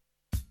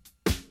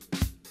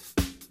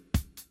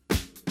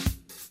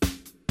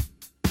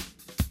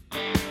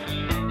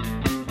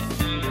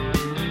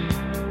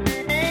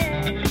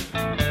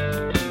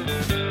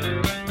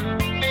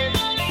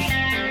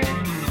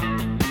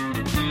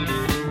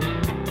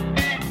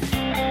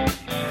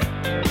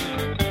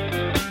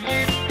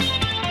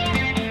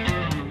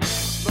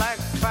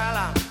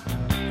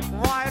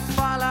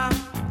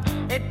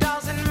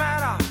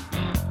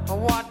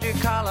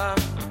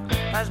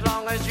 As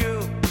long as you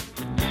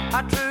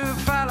a true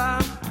fella,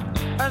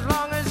 as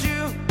long as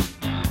you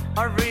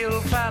are a real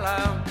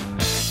fella.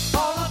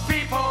 All the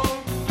people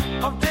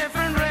of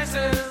different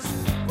races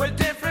with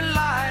different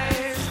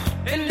lives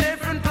in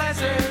different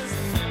places.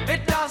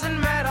 It doesn't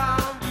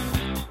matter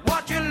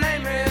what your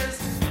name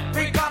is.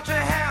 We got to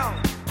have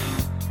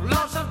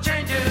lots of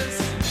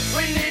changes.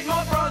 We need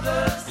more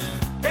brothers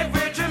if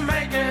we're to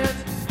make it.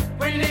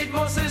 We need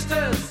more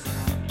sisters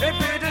if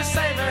we're to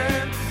save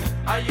it.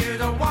 Are you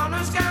the one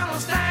who's gonna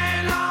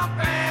stand up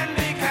and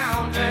be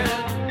counted?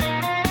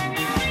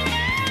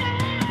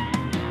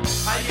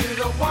 Are you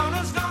the one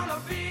who's gonna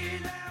be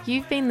there?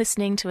 You've been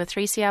listening to a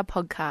 3CR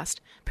podcast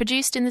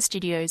produced in the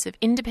studios of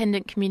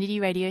independent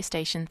community radio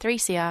station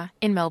 3CR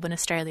in Melbourne,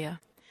 Australia.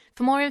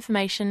 For more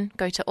information,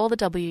 go to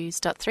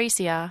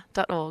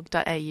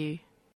allthews.3cr.org.au.